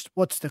schedules,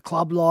 what's the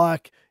club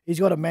like? He's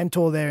got a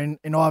mentor there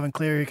in Ivan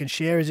Cleary who can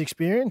share his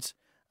experience.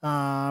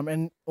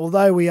 And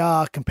although we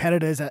are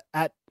competitors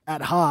at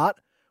heart,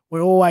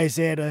 we're always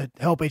there to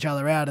help each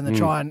other out and to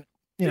try and,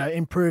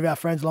 improve our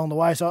friends along the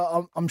way.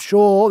 So I'm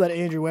sure that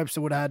Andrew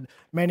Webster would have had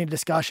many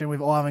discussion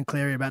with Ivan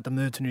Cleary about the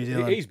move to New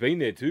Zealand. He's been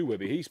there too,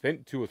 Webby. He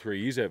spent 2 or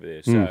 3 years over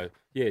there. So,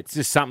 yeah, it's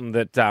just something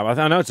that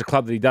I know it's a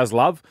club that he does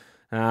love.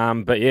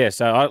 But, yeah,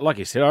 so like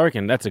you said, I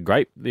reckon that's a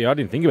great – I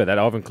didn't think about that.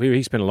 Ivan Cleary,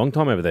 he spent a long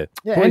time over there.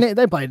 Yeah, and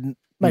they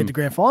made the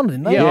grand final,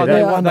 didn't they? Yeah,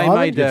 they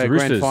made the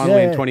Roosters. grand final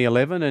in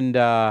 2011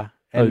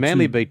 and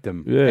Manly beat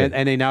them. Yeah.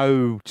 And in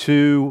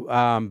 2002,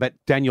 but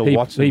Daniel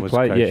Watson was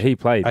played, coach. Yeah, he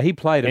played. He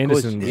played, of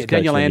Anderson course. was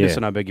Daniel coach then,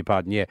 Anderson, I beg your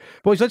pardon, yeah.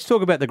 Boys, let's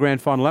talk about the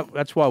grand final.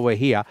 That's why we're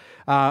here.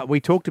 We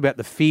talked about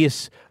the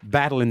fierce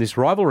battle in this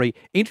rivalry.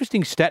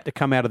 Interesting stat to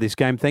come out of this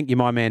game. Thank you,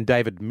 my man,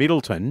 David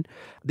Middleton.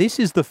 This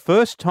is the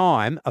first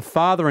time a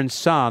father and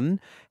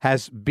son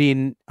has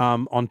been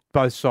on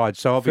both sides.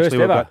 So obviously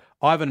we've got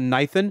Ivan and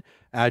Nathan,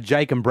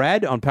 Jake and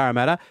Brad on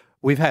Parramatta.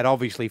 We've had,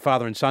 obviously,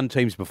 father and son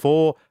teams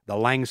before. The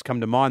Langs come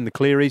to mind, the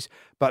Clearys.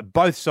 But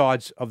both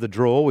sides of the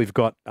draw, we've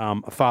got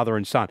a father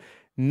and son.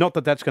 Not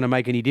that that's going to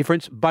make any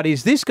difference, but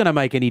is this going to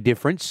make any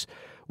difference?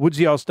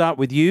 Woodsy, I'll start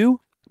with you.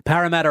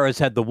 Parramatta has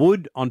had the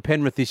wood on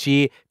Penrith this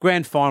year.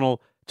 Grand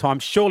final time.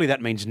 Surely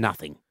that means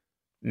nothing.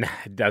 Nah,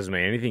 it doesn't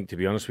mean anything, to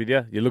be honest with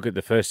you. You look at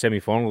the first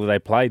semi-final that they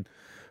played.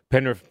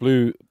 Penrith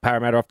blew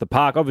Parramatta off the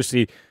park.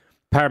 Obviously,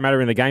 Parramatta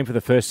in the game for the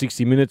first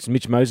 60 minutes.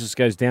 Mitch Moses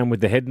goes down with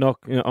the head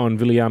knock on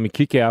Viliami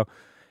Kikau,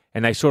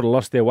 and they sort of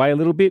lost their way a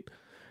little bit.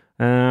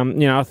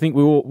 I think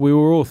we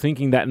were all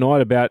thinking that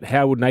night about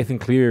how would Nathan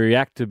Cleary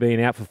react to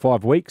being out for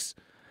 5 weeks.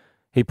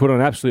 He put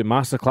on an absolute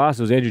masterclass.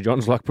 It was Andrew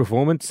Johns-like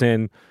performance,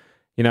 and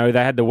they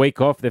had the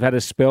week off. They've had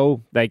a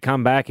spell. They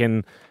come back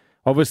and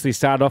obviously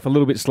started off a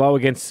little bit slow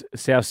against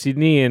South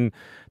Sydney, and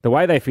the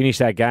way they finished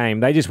that game,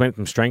 they just went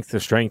from strength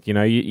to strength.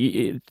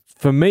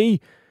 For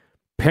me,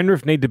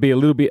 Penrith need to be a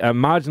little bit,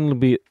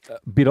 marginally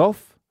bit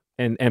off,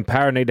 and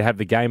Para need to have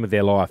the game of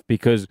their life,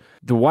 because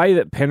the way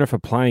that Penrith are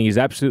playing is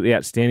absolutely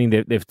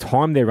outstanding. They've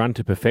timed their run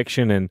to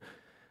perfection, and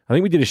I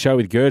think we did a show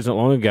with Gerds not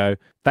long ago.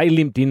 They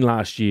limped in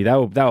last year.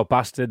 They were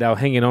busted. They were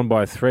hanging on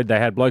by a thread. They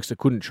had blokes that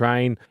couldn't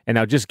train, and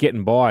they were just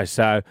getting by.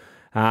 So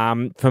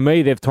for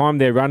me, they've timed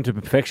their run to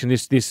perfection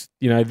this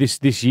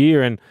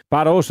year.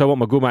 But I also want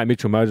my good mate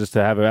Mitchell Moses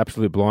to have an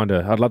absolute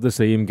blinder. I'd love to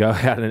see him go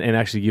out and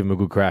actually give him a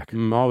good crack.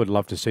 I would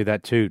love to see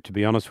that too, to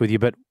be honest with you.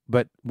 But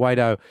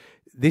Wado,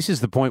 this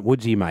is the point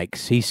Woodsy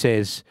makes. He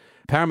says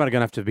Parramatta are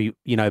going to have to be,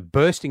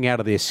 bursting out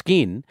of their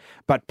skin,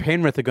 but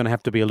Penrith are going to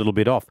have to be a little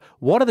bit off.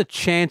 What are the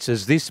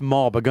chances this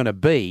mob are going to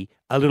be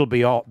a little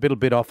bit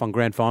off on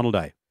grand final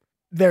day?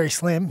 Very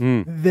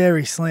slim.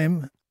 Very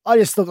slim. I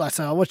just look like,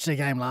 so I watched the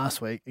game last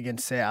week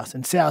against South,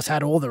 and South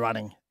had all the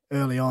running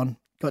early on,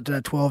 got to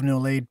that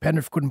 12-0 lead.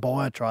 Penrith couldn't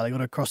buy a try. They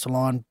got across the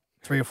line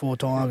 3 or 4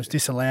 times,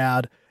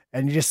 disallowed.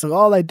 And you just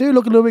look, they do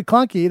look a little bit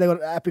clunky. They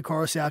got Api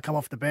Coruscant come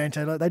off the bench.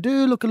 They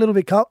do look a little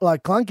bit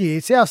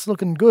clunky. South's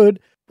looking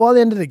good. By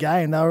the end of the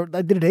game,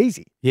 they did it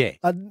easy. Yeah.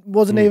 It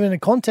wasn't even a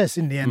contest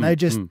in the end. They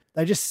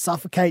just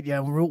suffocate you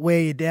and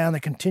wear you down. They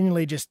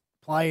continually just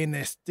play in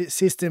their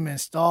system and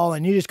style,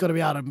 and you just got to be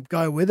able to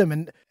go with them.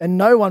 And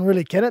no one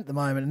really can at the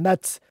moment. And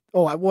that's,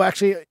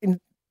 actually, in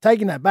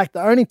taking that back,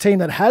 the only team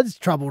that has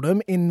troubled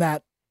them in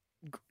that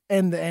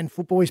end-to-end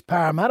football is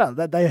Parramatta.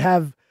 That they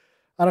have,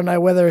 I don't know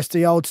whether it's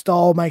the old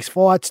style makes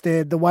fights,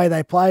 the way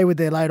they play with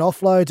their late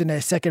offloads and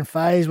their second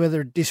phase,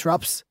 whether it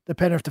disrupts the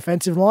Penrith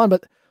defensive line.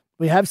 But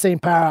we have seen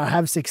Para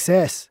have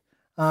success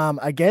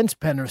against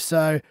Penrith.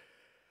 So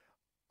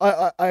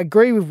I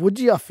agree with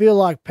Woodsy. I feel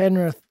like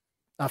Penrith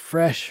are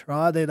fresh,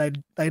 right?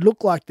 They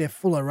look like they're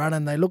full of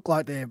running. They look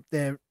like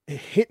they're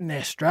hitting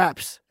their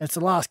straps. It's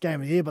the last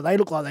game of the year, but they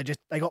look like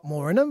they got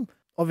more in them.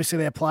 Obviously,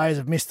 their players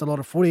have missed a lot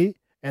of footy,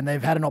 and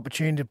they've had an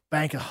opportunity to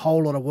bank a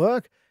whole lot of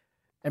work.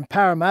 And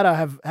Parramatta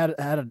have had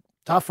a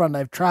tough run.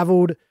 They've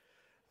travelled.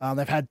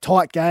 They've had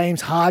tight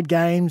games, hard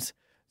games.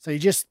 So you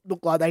just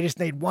look like they just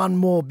need one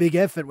more big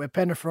effort where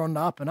Penrith are on the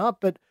up and up.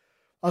 But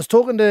I was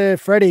talking to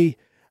Freddie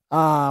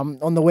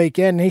on the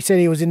weekend, and he said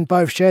he was in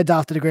both sheds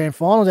after the grand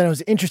finals, and it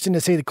was interesting to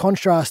see the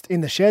contrast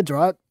in the sheds,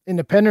 right? In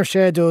the Penrith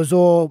sheds, they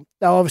were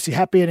obviously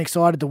happy and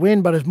excited to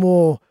win, but it's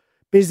more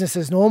business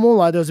as normal.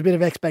 Like there was a bit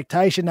of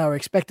expectation. They were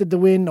expected to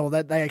win, or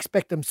that they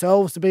expect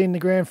themselves to be in the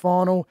grand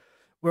final.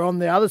 We're on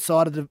the other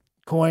side of the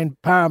coin.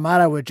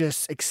 Parramatta were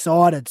just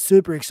excited,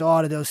 super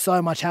excited. There was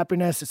so much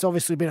happiness. It's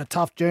obviously been a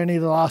tough journey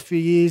the last few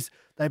years.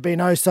 They've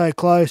been so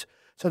close.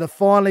 So to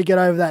finally get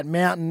over that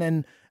mountain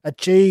and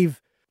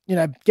achieve,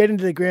 get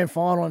into the grand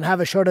final and have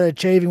a shot at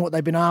achieving what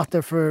they've been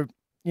after for,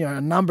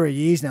 a number of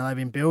years now they've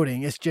been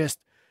building.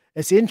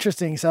 It's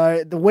interesting.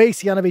 So the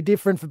week's going to be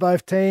different for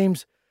both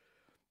teams.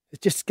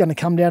 It's just going to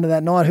come down to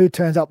that night, who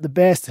turns up the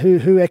best,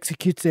 who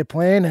executes their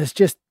plan. And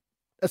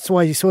that's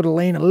why you sort of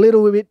lean a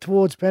little bit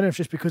towards Penrith,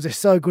 just because they're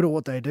so good at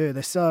what they do.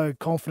 They're so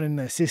confident in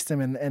their system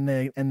and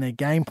their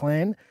game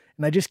plan,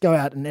 and they just go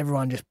out and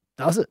everyone just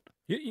does it.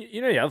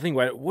 The other thing,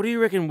 wait, what do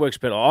you reckon works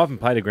better? I haven't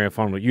played a grand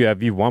final.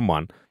 You've won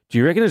one. Do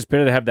you reckon it's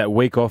better to have that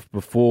week off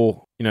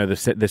before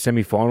the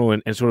semi-final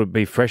and sort of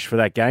be fresh for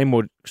that game,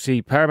 or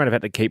see Parramatta have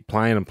had to keep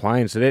playing and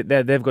playing, so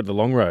they've got the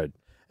long road?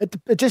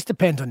 It just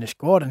depends on your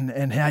squad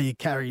and how you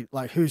carry,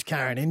 like who's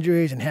carrying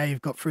injuries and how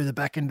you've got through the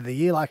back end of the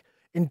year. Like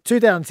in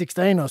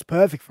 2016, it was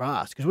perfect for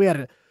us because we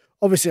had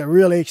obviously a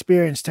really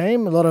experienced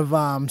team, a lot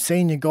of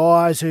senior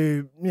guys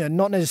who,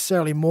 not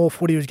necessarily more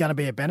footy was going to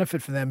be a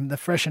benefit for them. The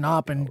freshen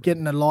up and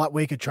getting a light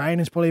week of training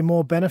is probably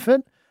more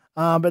benefit.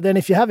 But then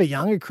if you have a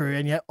younger crew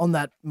and you're on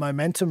that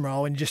momentum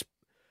roll and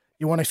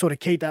you want to sort of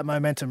keep that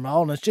momentum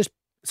roll, and it's just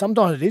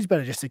sometimes it is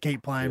better just to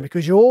keep playing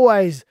because you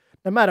always,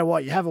 no matter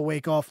what, you have a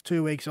week off,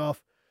 2 weeks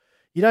off.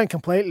 You don't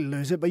completely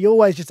lose it, but you're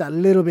always just a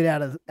little bit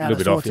out of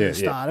sorts at the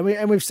start.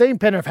 And we've seen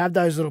Penrith have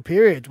those little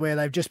periods where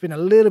they've just been a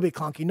little bit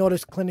clunky, not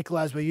as clinical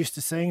as we're used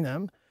to seeing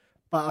them.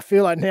 But I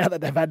feel like now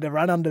that they've had the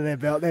run under their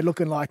belt, they're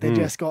looking like they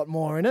just got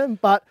more in them.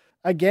 But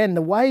again,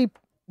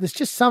 there's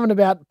just something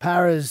about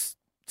Para's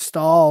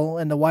style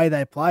and the way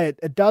they play it.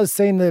 It does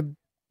seem to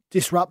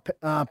disrupt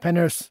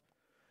Penrith's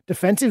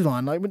defensive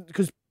line,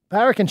 because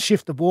Para can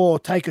shift the ball,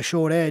 take a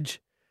short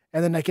edge,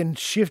 and then they can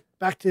shift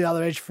back to the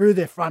other edge through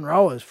their front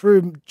rowers,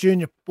 through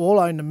Junior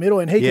Paulo in the middle,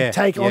 and he can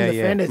take on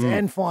defenders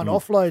and find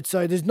offloads.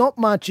 So there's not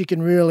much you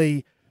can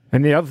really...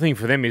 And the other thing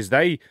for them is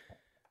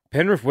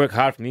Penrith work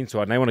hard from the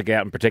inside and they want to go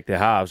out and protect their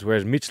halves,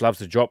 whereas Mitch loves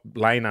to drop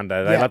lane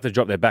under. They love to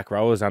drop their back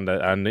rowers under,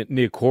 and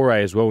near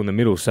Corey as well in the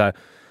middle. So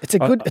it's a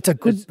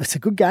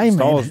good game,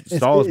 man.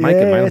 Styles make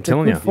it, man. I'm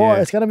telling you.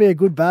 It's going to be a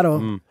good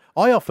battle.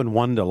 I often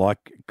wonder,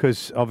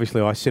 because obviously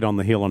I sit on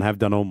the hill and have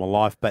done all my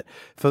life, but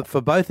for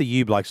both of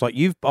you blokes,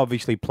 you've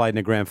obviously played in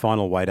a grand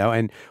final, Wado,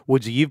 and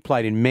Woodsy, you've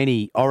played in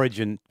many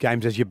Origin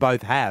games, as you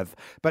both have.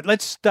 But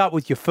let's start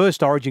with your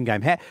first Origin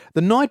game.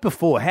 The night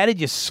before, how did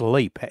you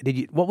sleep?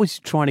 What was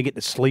you trying to get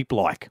to sleep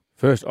like?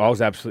 First, I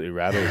was absolutely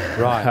rattled.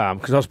 Right.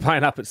 Because I was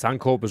playing up at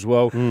Suncorp as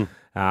well.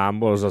 I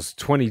was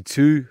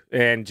 22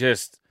 and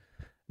just...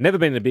 Never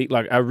been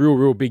a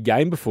real big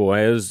game before.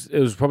 It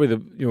was probably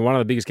one of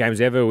the biggest games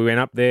ever. We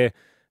went up there.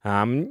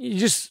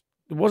 It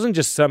wasn't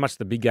just so much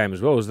the big game as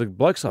well. It was the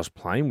blokes I was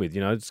playing with.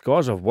 It's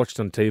guys I've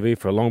watched on TV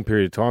for a long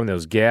period of time. There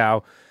was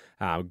Gow,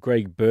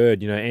 Greg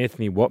Bird,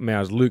 Anthony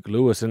Watmouse, Luke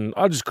Lewis, and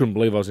I just couldn't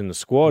believe I was in the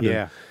squad.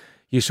 Yeah. And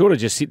you sort of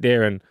just sit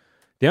there, and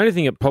the only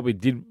thing it probably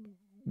did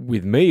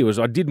with me was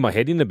I did my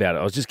head in about it.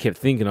 I just kept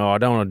thinking, I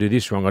don't want to do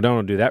this wrong. I don't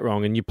want to do that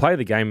wrong. And you play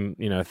the game,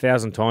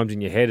 1,000 times in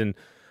your head, and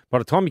by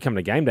the time you come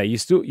to game day, you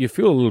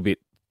feel a little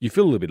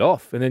bit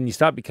off, and then you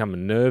start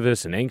becoming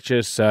nervous and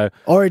anxious. So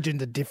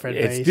Origin's a different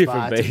beast. It's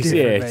different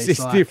beast.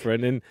 It's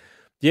different, and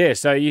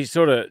so you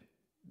sort of.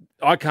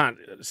 I can't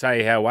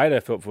say how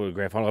Wado felt for the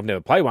grand final. I've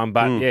never played one,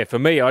 but for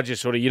me, I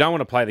just sort of you don't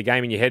want to play the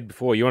game in your head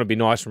before. You want to be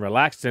nice and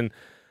relaxed, and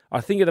I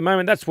think at the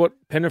moment that's what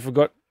Penrith have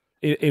got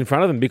in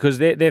front of them because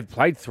they've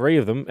played two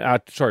of them.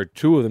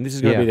 This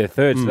is going to be their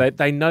third, so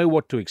they know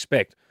what to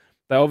expect.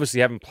 They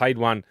obviously haven't played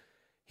one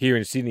here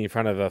in Sydney in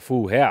front of a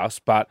full house,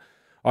 but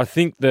I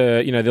think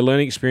the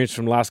learning experience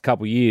from the last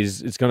couple of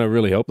years, it's going to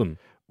really help them.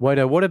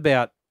 Wado, what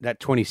about that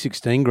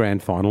 2016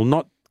 grand final?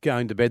 Not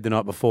going to bed the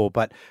night before,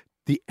 but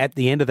at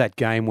the end of that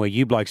game where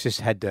you blokes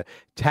just had to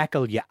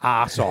tackle your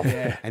ass off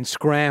and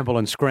scramble,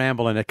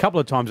 and a couple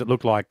of times it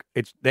looked like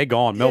they're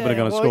gone. Melbourne are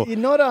going to score. You're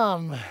not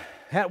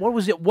What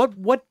was it?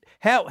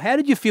 How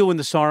did you feel when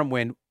the siren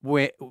went?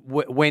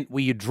 Were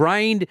you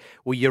drained?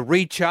 Were you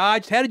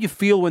recharged? How did you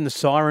feel when the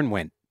siren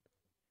went?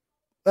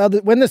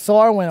 When the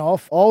siren went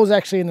off, I was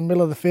actually in the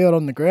middle of the field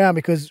on the ground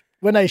because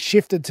when they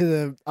shifted to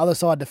the other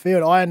side of the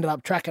field, I ended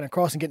up tracking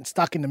across and getting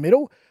stuck in the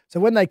middle.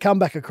 So when they come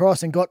back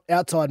across and got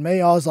outside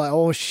me, I was like,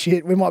 oh,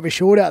 shit, we might be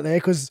short out there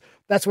because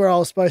that's where I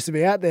was supposed to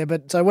be out there.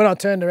 But so when I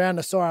turned around,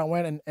 the siren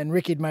went and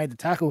Ricky made the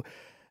tackle.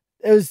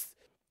 It's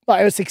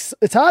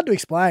hard to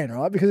explain,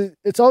 right? Because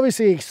it's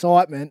obviously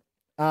excitement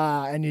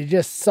and you're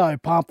just so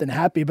pumped and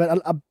happy.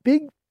 But a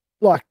big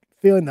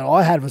feeling that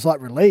I had was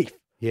relief.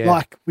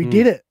 Yeah. We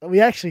did it. We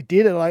actually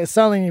did it. It's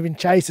something you've been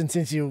chasing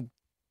since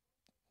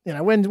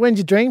when's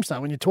your dream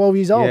start? When you're 12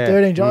 years old,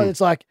 13 years old,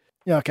 it's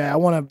okay, I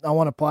want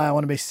to play. I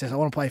want to be successful. I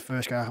want to play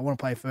first grade. I want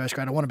to play first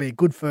grade. I want to be a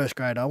good first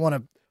grader. I want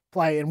to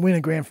play and win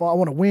a grand final. I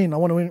want to win. I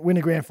want to win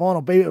a grand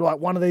final. Be like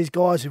one of these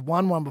guys who've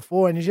won one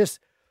before. And you just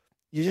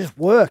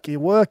work. You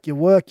work.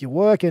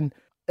 And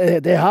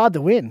they're hard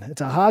to win.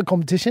 It's a hard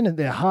competition and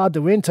they're hard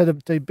to win. So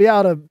to be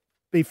able to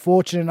be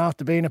fortunate enough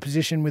to be in a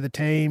position with a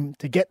team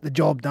to get the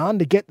job done,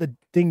 to get the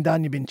thing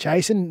done you've been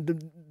chasing,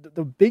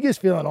 the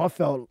biggest feeling I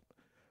felt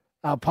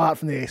apart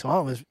from the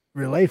excitement was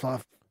relief.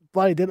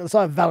 bloody did it. It's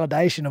like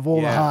validation of all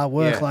the Yeah, hard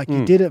work. yeah. Like,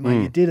 you did it,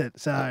 mate. You did it.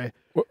 So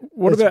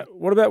What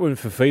about when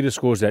Fafita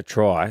scores that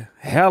try?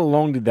 How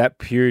long did that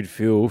period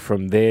feel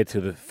from there to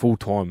the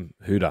full-time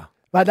hooter?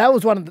 But that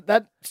was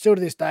that still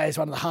to this day is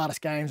one of the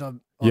hardest games I've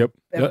Yep.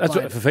 ever That's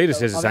played. what Fafita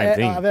says the same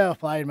thing. I've ever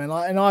played, man.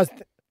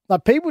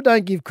 Like people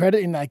don't give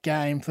credit in that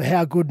game for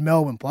how good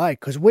Melbourne played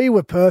because we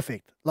were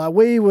perfect. Like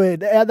we were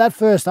that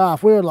first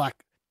half, we were like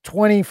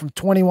 20 from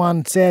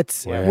 21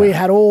 sets. Wow. We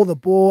had all the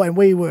ball and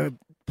we were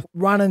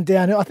running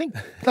down. I think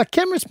like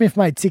Cameron Smith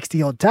made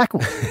 60 odd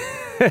tackles.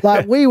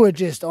 Like we were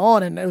just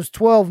on, and it was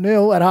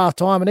 12-0 at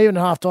halftime, and even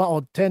at halftime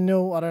or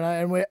 10-0, I don't know.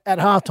 And we're at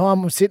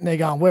halftime, we're sitting there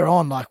going, "We're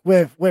on, like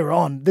we're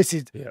on. This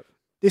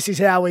is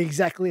how we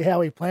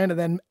planned it."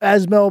 Then,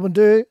 as Melbourne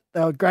do,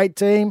 they were a great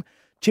team.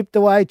 Chipped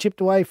away,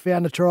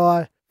 found a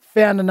try,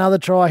 found another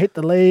try, hit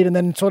the lead, and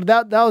then sort of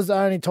that was the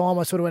only time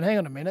I sort of went, "Hang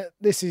on a minute,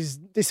 this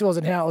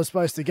wasn't how it was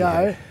supposed to go."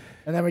 Yeah.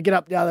 And then we get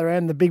up the other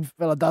end, the big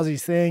fella does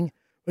his thing.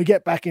 We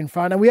get back in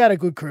front, and we had a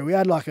good crew. We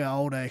had like an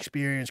older,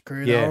 experienced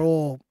crew. Yeah.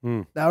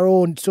 They were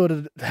all sort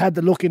of had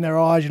the look in their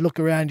eyes. You look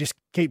around, just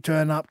keep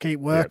turning up,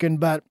 keep working. Yep.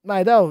 But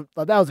mate, that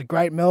was a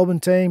great Melbourne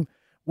team.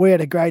 We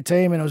had a great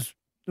team, and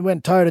it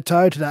went toe to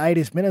toe to the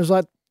 80th minute. It was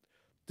like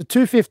the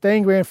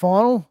 2:15 grand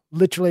final.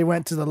 Literally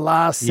went to the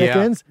last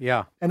seconds.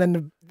 Yeah. And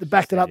then the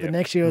backed it up the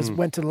next year.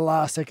 Went to the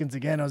last seconds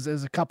again. It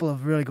was a couple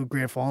of really good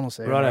grand finals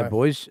there. Righto,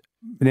 boys.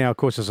 Now, of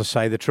course, as I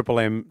say, the Triple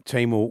M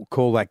team will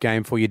call that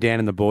game for you, Dan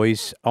and the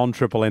boys, on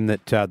Triple M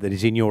that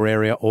is in your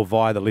area or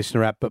via the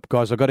listener app. But,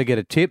 guys, I've got to get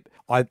a tip.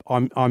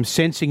 I'm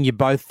sensing you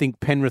both think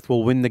Penrith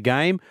will win the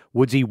game.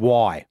 Woodsy,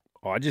 why?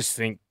 I just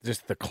think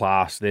just the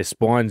class. Their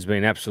spine's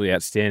been absolutely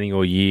outstanding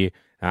all year.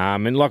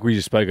 And like we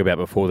just spoke about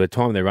before, the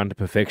time they run to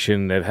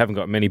perfection, they haven't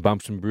got many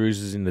bumps and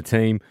bruises in the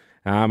team.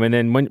 And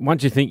then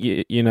once you think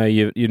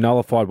you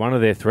nullified one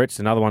of their threats,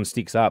 another one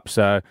sticks up.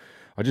 So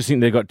I just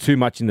think they've got too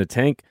much in the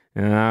tank.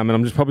 And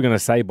I'm just probably going to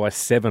say by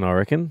 7, I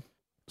reckon.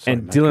 Sorry,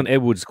 and mate. Dylan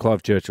Edwards,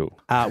 Clive Churchill.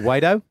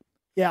 Wado?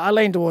 Yeah, I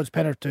lean towards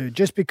Penrith too,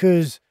 just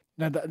because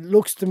it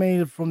looks to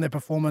me from their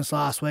performance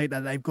last week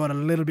that they've got a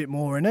little bit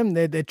more in them.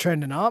 They're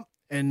trending up,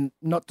 and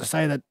not to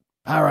say that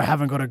Para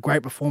haven't got a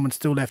great performance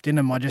still left in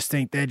them. I just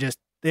think they're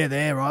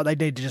there, right? They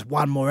need just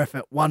one more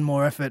effort.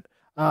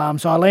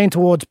 So I lean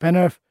towards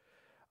Penrith.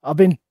 I've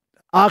been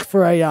asked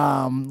for a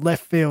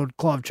left field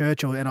Clive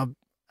Churchill, and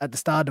at the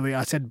start of the week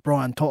I said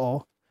Brian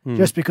To'o.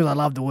 Just because I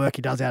love the work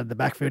he does out of the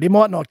backfield. He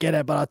might not get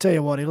it, but I'll tell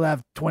you what, he'll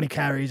have 20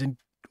 carries and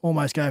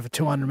almost go for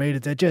 200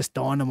 metres. They're just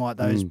dynamite,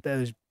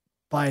 those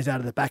players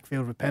out of the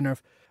backfield with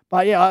Penrith.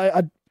 But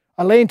yeah,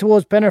 I lean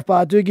towards Penrith, but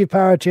I do give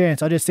Para a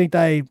chance. I just think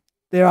their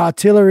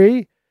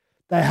artillery,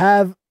 they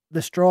have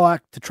the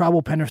strike to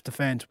trouble Penrith's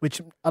defence,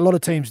 which a lot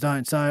of teams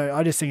don't. So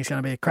I just think it's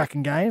going to be a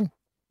cracking game.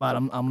 But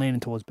I'm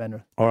leaning towards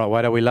Penrith. All right,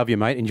 Wado, we love you,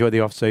 mate. Enjoy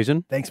the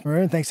off-season. Thanks,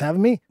 Maroon. Thanks for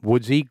having me.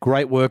 Woodsy,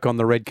 great work on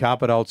the red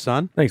carpet, old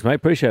son. Thanks, mate.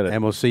 Appreciate it.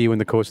 And we'll see you in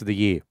the course of the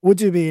year.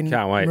 Would you be in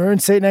Can't wait. Maroon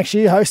seat next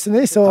year hosting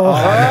this? Or? No.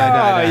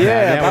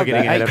 Yeah. Now we're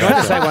getting ahead of Can I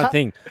just say ourselves. one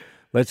thing?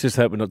 Let's just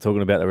hope we're not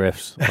talking about the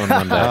refs on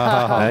Monday.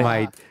 Oh,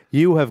 mate,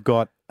 you have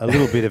got a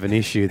little bit of an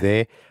issue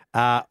there.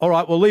 All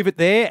right, we'll leave it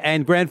there.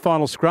 And grand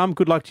final scrum.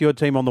 Good luck to your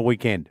team on the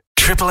weekend.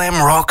 Triple M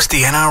rocks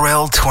the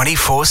NRL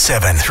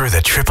 24/7 through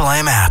the Triple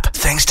M app.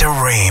 Thanks to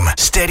Ream.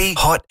 Steady,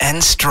 hot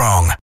and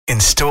strong.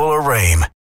 Install a Ream.